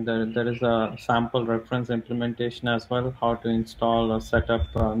that link. There is a sample reference implementation as well, how to install or set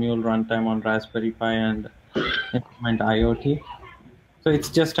up Mule runtime on Raspberry Pi and implement IoT. So it's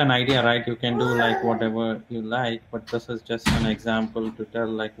just an idea, right? You can do like whatever you like, but this is just an example to tell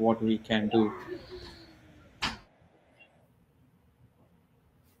like what we can do.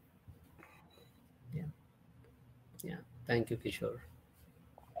 Yeah, thank you, Kishore.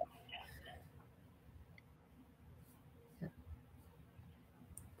 Yeah.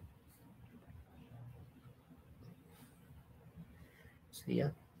 So yeah,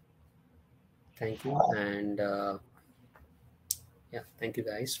 thank you, and yeah, thank you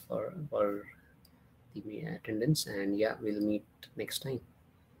guys for the attendance, and yeah, we'll meet next time.